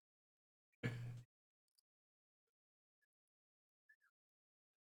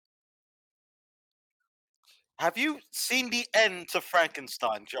 Have you seen the end to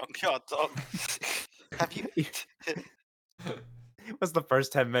Frankenstein, Junkyard Dog? Have you? It was the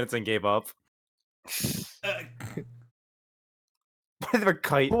first 10 minutes and gave up. Why did they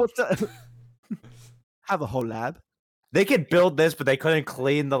kite? What's that? Have a whole lab. They could build this, but they couldn't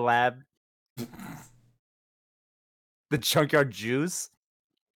clean the lab. The junkyard juice.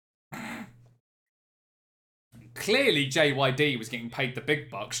 Clearly, JYD was getting paid the big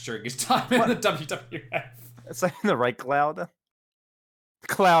bucks during his time in the WWF. It's like in the right cloud.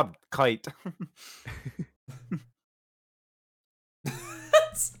 Cloud kite.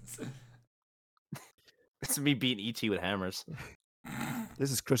 It's me beating ET with hammers.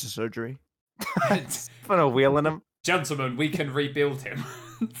 This is Chris's surgery. Put a wheel in him. Gentlemen, we can rebuild him.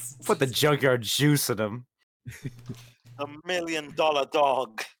 Put the junkyard juice in him. $1 million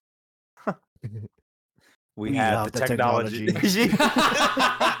dog. We have the technology.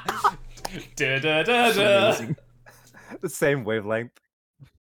 Da-da-da-da. The same wavelength.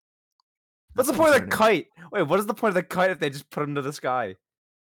 What's the point of the kite? Wait, what is the point of the kite if they just put him to the sky?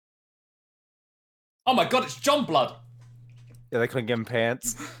 Oh my god, it's John Blood. Yeah, they couldn't give him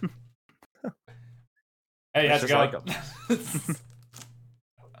pants. Hey, how's it going? Like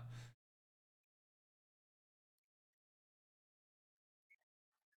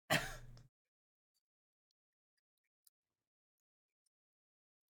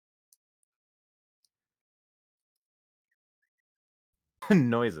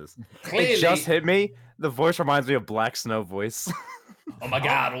Noises. Clearly. It just hit me. The voice reminds me of Black Snow voice. Oh my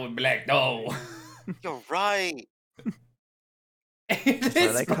god, all black, no. You're right. It I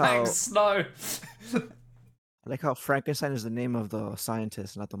is like Black how- Snow. I like how Frankenstein is the name of the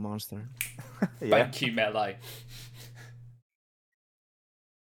scientist, not the monster. Yeah. Thank you, Melee.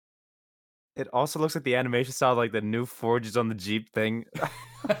 It also looks like the animation style like the new forges on the Jeep thing.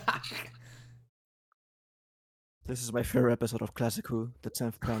 This is my favorite episode of Classic Who, the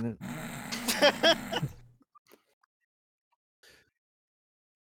 10th planet.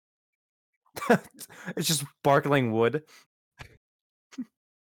 It's just sparkling wood.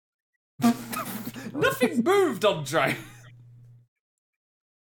 Nothing moved, Andre.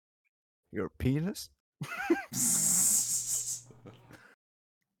 Your penis?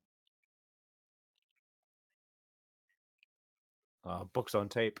 Books on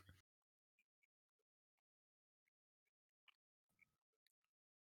tape.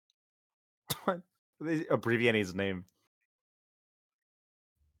 What? They abbreviating his name.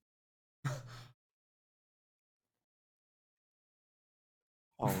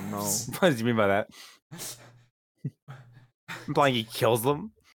 Oh no. What do you mean by that? Implying he kills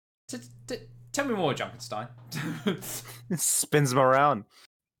them? Tell me more, Junkenstein. Spins them around.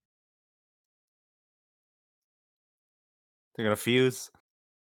 They're gonna fuse.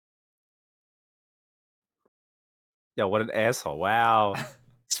 Yeah, what an asshole. Wow.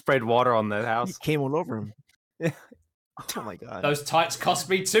 Sprayed water on the He house. came all over him. Yeah. Oh my god. Those tights cost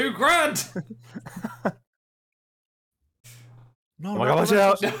me $2 grand. No, Oh my no, god, watch no,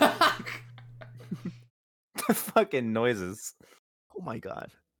 out! no. The fucking noises. Oh my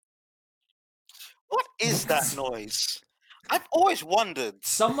god. What is that noise? I've always wondered.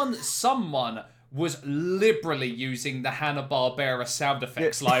 Someone was liberally using the Hanna-Barbera sound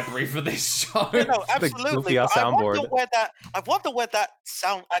effects library for this show. No, absolutely. goofy But I wonder soundboard. where that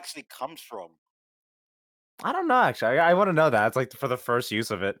sound actually comes from. I don't know, actually. I want to know that. It's like for the first use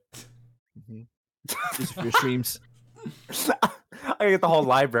of it. Mhm. These are your streams. I get the whole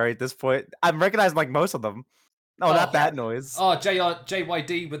library at this point. I'm recognizing like most of them. No, Oh. not that noise. Oh,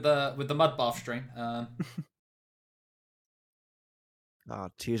 JYD with the mud bath stream.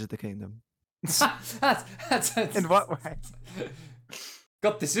 Tears of the Kingdom. that's In what way?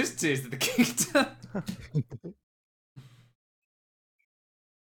 God, this is Tears of the Kingdom.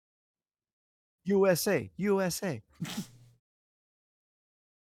 USA, USA.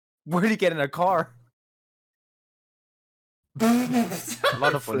 Where did he get in a car? A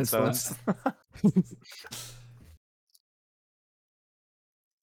lot of Flintstones. Flintstones.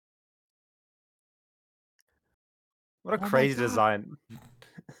 What a Oh my crazy God. design.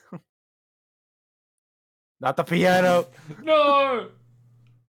 Not the piano. No.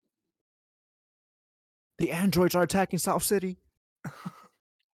 The androids are attacking South City.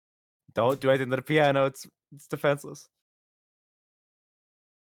 Don't do anything to the piano. It's defenseless.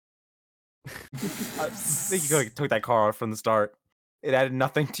 I think you could have took that car out from the start. It added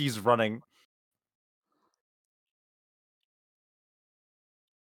nothing to use running.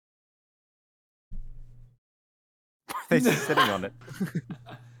 Why are they just sitting on it?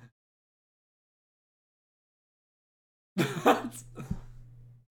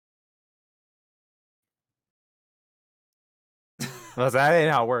 Well, that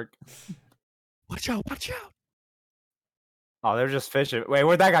ain't how it worked. Watch out, watch out. Oh, they're just fishing. Wait,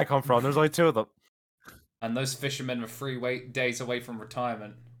 where'd that guy come from? There's only two of them. And those fishermen are 3 days away from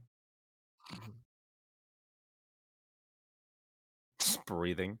retirement. Just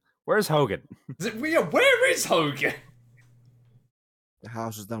breathing. Where's Hogan? Where is Hogan? The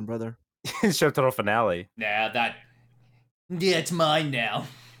house is done, brother. Show to the finale. Yeah, it's mine now.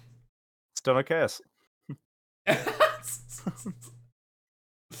 Still no kiss.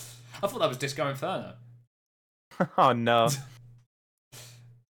 I thought that was Disco Inferno. Oh no.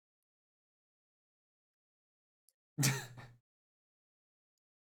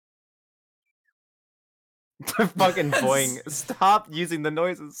 The fucking boing. Stop using the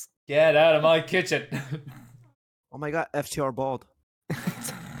noises. Get out of my kitchen. Oh my god, FTR bald.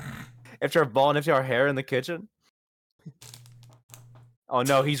 If you're balling, if your hair in the kitchen. Oh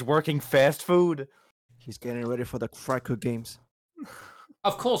no, he's working fast food. He's getting ready for the fry cook games.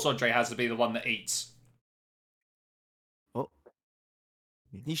 Of course, Andre has to be the one that eats. Oh,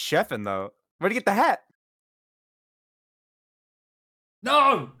 He's chefing though. Where'd he get the hat?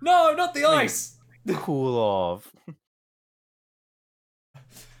 No, not the ice. Cool off.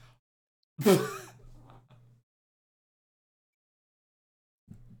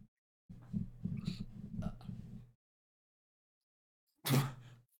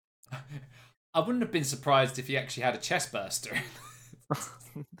 I wouldn't have been surprised if he actually had a chest burster.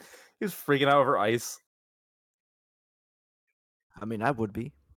 He was freaking out over ice. I mean, I would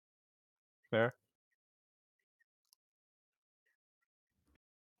be. Fair.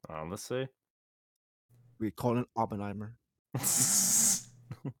 Let's see. We call it Oppenheimer.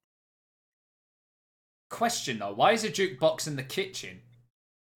 Question though, why is a jukebox in the kitchen?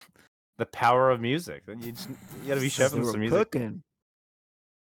 The power of music. You gotta be Because they chefing were some music. cooking.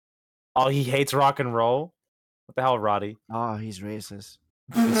 Oh, he hates rock and roll. What the hell, Roddy? Ah, he's racist.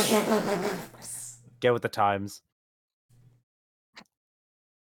 Get with the times.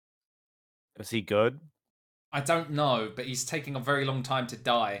 Is he good? I don't know, but he's taking a very long time to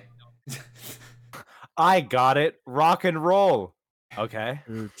die. I got it. Rock and roll. Okay.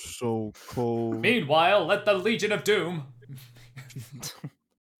 It's so cold. Meanwhile, let the Legion of Doom.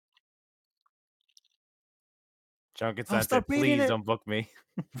 Junket I'll Sensei, stop beating please it. don't book me.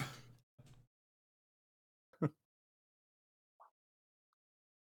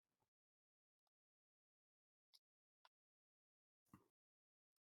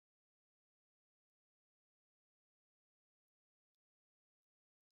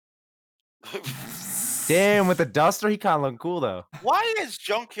 Damn, with the duster, he kind of look cool though. Why is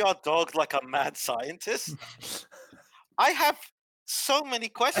Junkyard Dog like a mad scientist? I have so many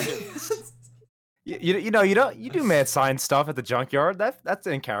questions. You do mad science stuff at the junkyard. That's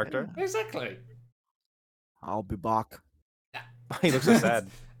in character. Exactly. I'll be back. He looks so sad.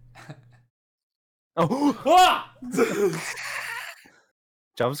 Oh, Ah!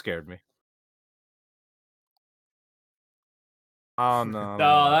 jump scared me. Oh no! I don't No,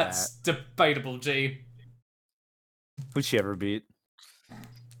 want that's debatable, G. that. Who'd she ever beat?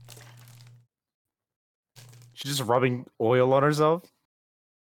 She's just rubbing oil on herself.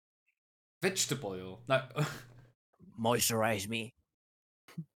 Vegetable oil. No. Moisturize me.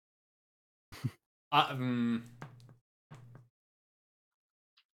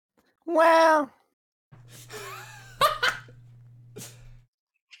 Well,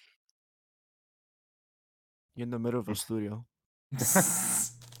 You're in the middle of a studio.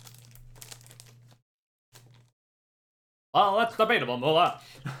 Well, that's debatable, Mullah.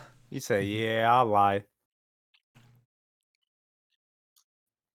 you say, yeah, I'll lie.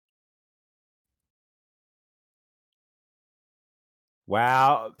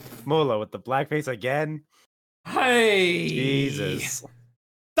 Wow, Mula with the blackface again. Hey! Jesus.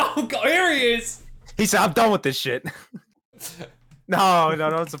 Oh, God, here he is! He said, I'm done with this shit. No,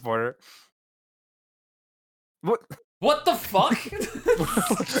 don't support her. What? What the fuck?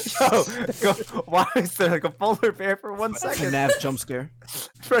 Yo, why is there like a polar bear for 1 That's a second? nav jump scare.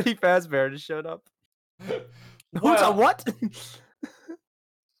 Freddy Fazbear just showed up. Who's a Well- what?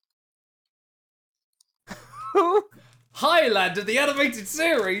 Who? Highlander, the animated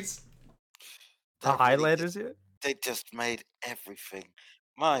series! The They really Highlanders here? They just made everything.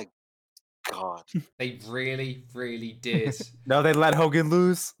 My God. They really, really did. No, they let Hogan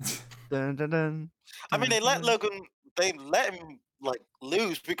lose. Dun, dun, dun, I mean, dun, dun. they let him like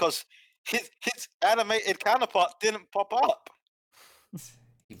lose because his animated counterpart didn't pop up.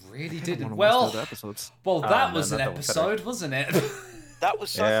 He really I didn't. wanna watch the Well, other episodes. well, that no, was an not the one that I- episode, wasn't it? That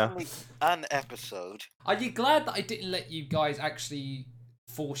was Yeah. certainly an episode. Are you glad that I didn't let you guys actually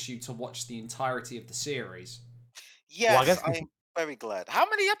force you to watch the entirety of the series? Yes, I guess- I'm very glad. How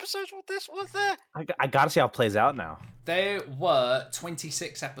many episodes was there? I gotta see how it plays out now. There were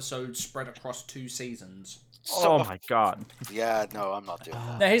 26 episodes spread across 2 seasons. So Oh much- my god. Yeah, no, I'm not doing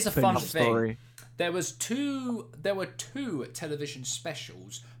that. Now here's a fun Finish the thing. story. There were two television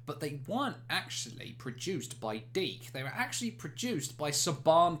specials, but they weren't actually produced by Deke. They were actually produced by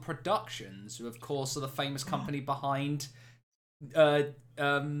Saban Productions, who of course are the famous company behind the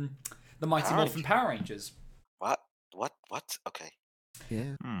Mighty Power Morphin Power Rangers. What? Okay.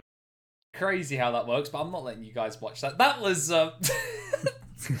 Yeah. Crazy how that works, but I'm not letting you guys watch that. That was that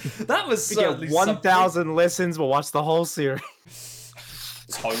was We certainly get 1,000 listens. We'll watch the whole series.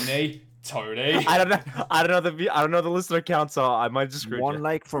 Tony. I don't know the listener count, so I might just screw One you.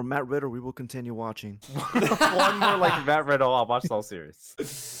 like for Matt Ritter, we will continue watching. One more like Matt Riddle, I'll watch the whole series.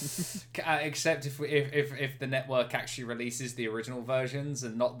 Except if the network actually releases the original versions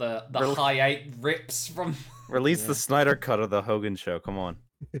and not the Rel- high 8 rips from. Release Yeah. the Snyder cut of the Hogan show. Come on.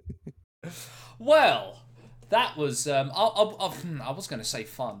 Well, that was I was going to say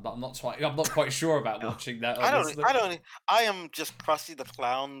fun, but I'm not quite sure about watching that. honestly. I am just Krusty the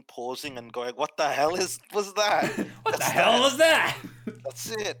Clown pausing and going, what the hell was that? What the That's hell was that?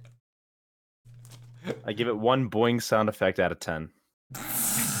 That's it. I give it 1 boing sound effect out of 10.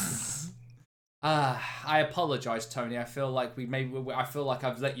 I apologize, Tony. I feel like I feel like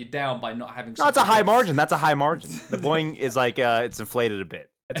I've let you down by not having. No, it's a high margin. That's a high margin. The boing is like it's inflated a bit.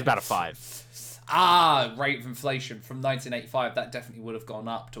 It's about a 5. Rate of inflation from 1985. That definitely would have gone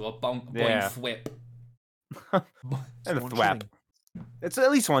up to a boing thwip. And a thwap. It's at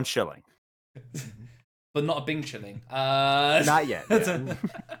least 1 shilling. But not a Bing shilling. Not yet. Yeah.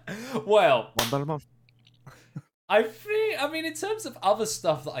 Well, $1 a month. I mean, in terms of other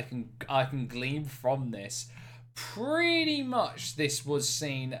stuff that I can glean from this, pretty much this was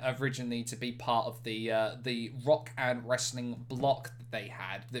seen originally to be part of the rock and wrestling block that they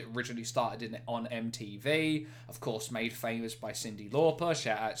had that originally started on MTV, of course made famous by Cyndi Lauper.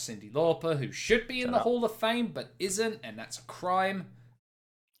 Shout out Cyndi Lauper, who should be in the Hall of Fame but isn't, and that's a crime.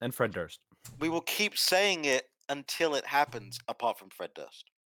 And Fred Durst. We will keep saying it until it happens, apart from Fred Durst.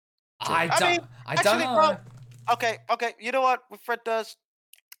 I don't know. Bro, okay. You know what? With Fred Durst,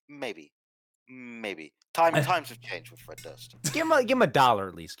 maybe. Times have changed with Fred Durst. Give him $1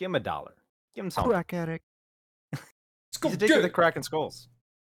 at least. Give him $1. Give him something. Crack addict. He's addicted to cracking skulls.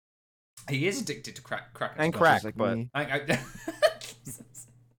 He is addicted to crack and skulls. crack, like but me.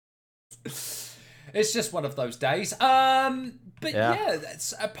 It's just one of those days. But yeah,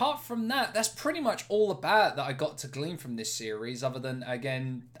 that's, apart from that, that's pretty much all about that I got to glean from this series, other than,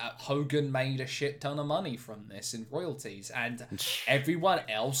 again, Hogan made a shit ton of money from this in royalties, and everyone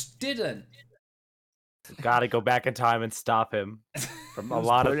else didn't. Gotta go back in time and stop him from a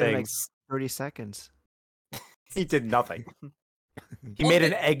lot of things. 30 seconds. He did nothing. He made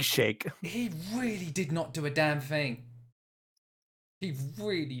an egg shake. He really did not do a damn thing. He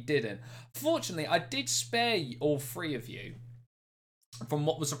really didn't. Fortunately, I did spare all 3 of you from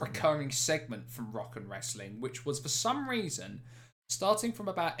what was a recurring segment from Rock and Wrestling, which was, for some reason, starting from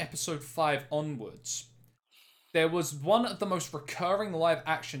about episode 5 onwards, there was one of the most recurring live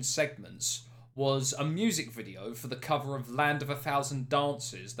action segments was a music video for the cover of Land of a Thousand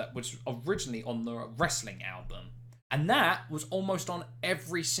Dances that was originally on the wrestling album. And that was almost on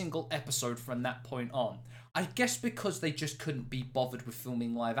every single episode from that point on. I guess because they just couldn't be bothered with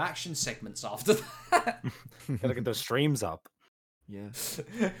filming live action segments after that. Gotta get those streams up. Yeah.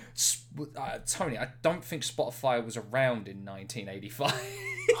 Tony, I don't think Spotify was around in 1985.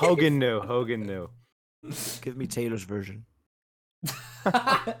 Hogan knew. Give me Taylor's version.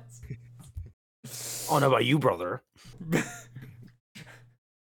 Oh, no, about you, brother.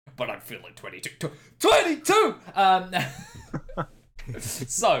 But I'm feeling 22. 22!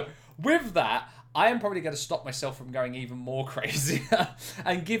 So, with that, I am probably going to stop myself from going even more crazy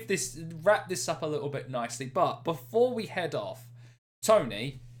and wrap this up a little bit nicely. But before we head off,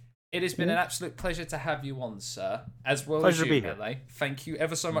 Tony, it has been an absolute pleasure to have you on, sir. As well Pleasure as to you, be here. Mele. Thank you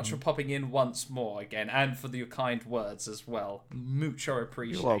ever so much for popping in once more again, and for your kind words as well. Mucho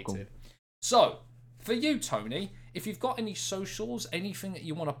appreciated. You're welcome. So, for you, Tony, if you've got any socials, anything that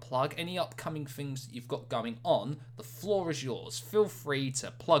you want to plug, any upcoming things that you've got going on, the floor is yours. Feel free to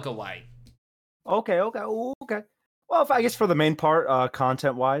plug away. Okay. Well, I guess for the main part,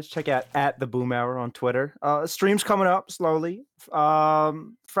 content-wise, check out @TheBoomHauer on Twitter. Streams coming up slowly.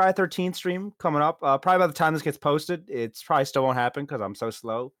 Friday 13th stream coming up. Probably by the time this gets posted, it's probably still won't happen because I'm so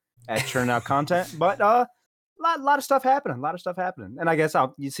slow at churning out content. But lot of stuff happening. And I guess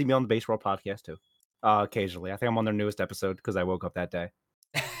you see me on the BasedWorld podcast too. Occasionally. I think I'm on their newest episode because I woke up that day.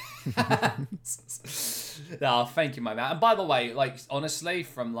 Oh, thank you, my man. And by the way, honestly,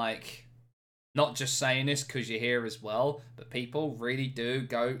 from not just saying this because you're here as well, but people really do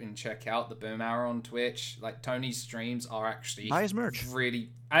go and check out the Boom Hour on Twitch. Tony's streams are actually buy his merch.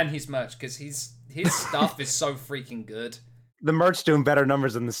 And his merch, because his stuff is so freaking good. The merch doing better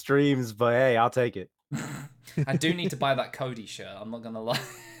numbers than the streams, but hey, I'll take it. I do need to buy that Cody shirt. I'm not gonna lie.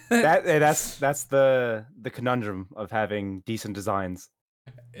 That's the conundrum of having decent designs.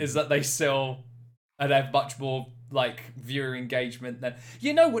 Is that they sell and have much more viewer engagement than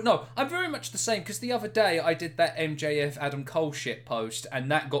what? No, I'm very much the same, because the other day I did that MJF Adam Cole shit post, and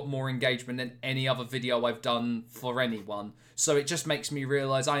that got more engagement than any other video I've done for anyone. So it just makes me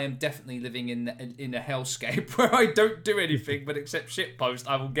realize I am definitely living in a hellscape where I don't do anything but accept shit post.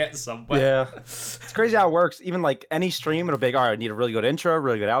 I will get somewhere. Yeah, it's crazy how it works. Even any stream, it'll be all right, I need a really good intro,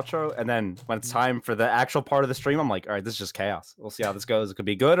 really good outro, and then when it's time for the actual part of the stream, I'm like, all right, this is just chaos. We'll see how this goes. It could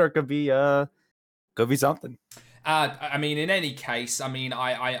be good or it could be something. I mean, in any case,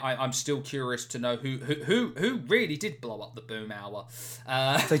 I'm still curious to know who really did blow up the Boom Hour.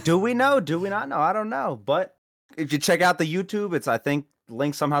 It's do we know? Do we not know? I don't know. But if you check out the YouTube, it's, I think,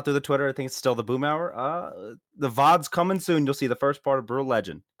 linked somehow through the Twitter. I think it's still the Boom Hour. The VOD's coming soon. You'll see the first part of Brutal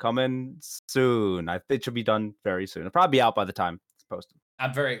Legend coming soon. It should be done very soon. It'll probably be out by the time it's posted.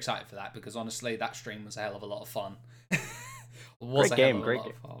 I'm very excited for that because honestly, that stream was a hell of a lot of fun. Great game.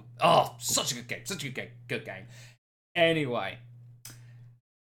 Of fun. Oh, such a good game. Such a good game. Anyway,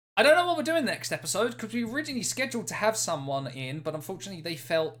 I don't know what we're doing next episode because we originally scheduled to have someone in, but unfortunately they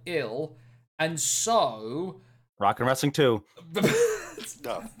fell ill, and so Rock and Wrestling 2.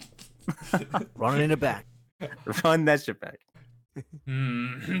 No. Running in the back. Run that shit back.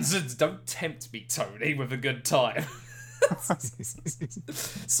 Don't tempt me, Tony, with a good time.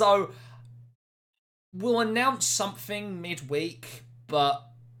 So we'll announce something midweek, but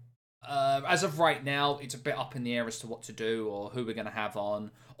as of right now, it's a bit up in the air as to what to do or who we're going to have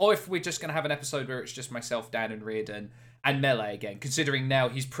on, or if we're just going to have an episode where it's just myself, Dan, and Reardon, and Melee again, considering now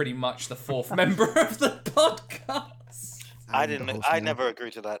he's pretty much the fourth member of the podcast. I never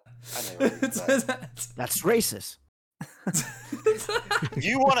agreed to that. I never agreed to that. That's racist.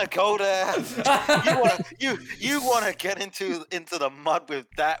 You want to go there? You want to get into the mud with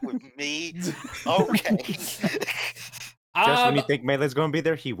me? Okay. Just when you think Melee's going to be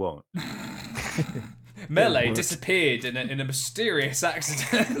there, he won't. Melee disappeared in a mysterious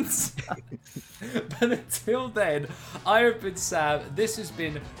accident. But until then, I have been Sam. This has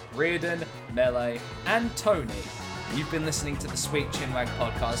been Reardon, Melee, and Tony. You've been listening to the Sweet Chinwag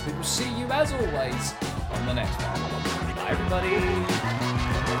podcast. We will see you, as always, on the next one. Bye, everybody.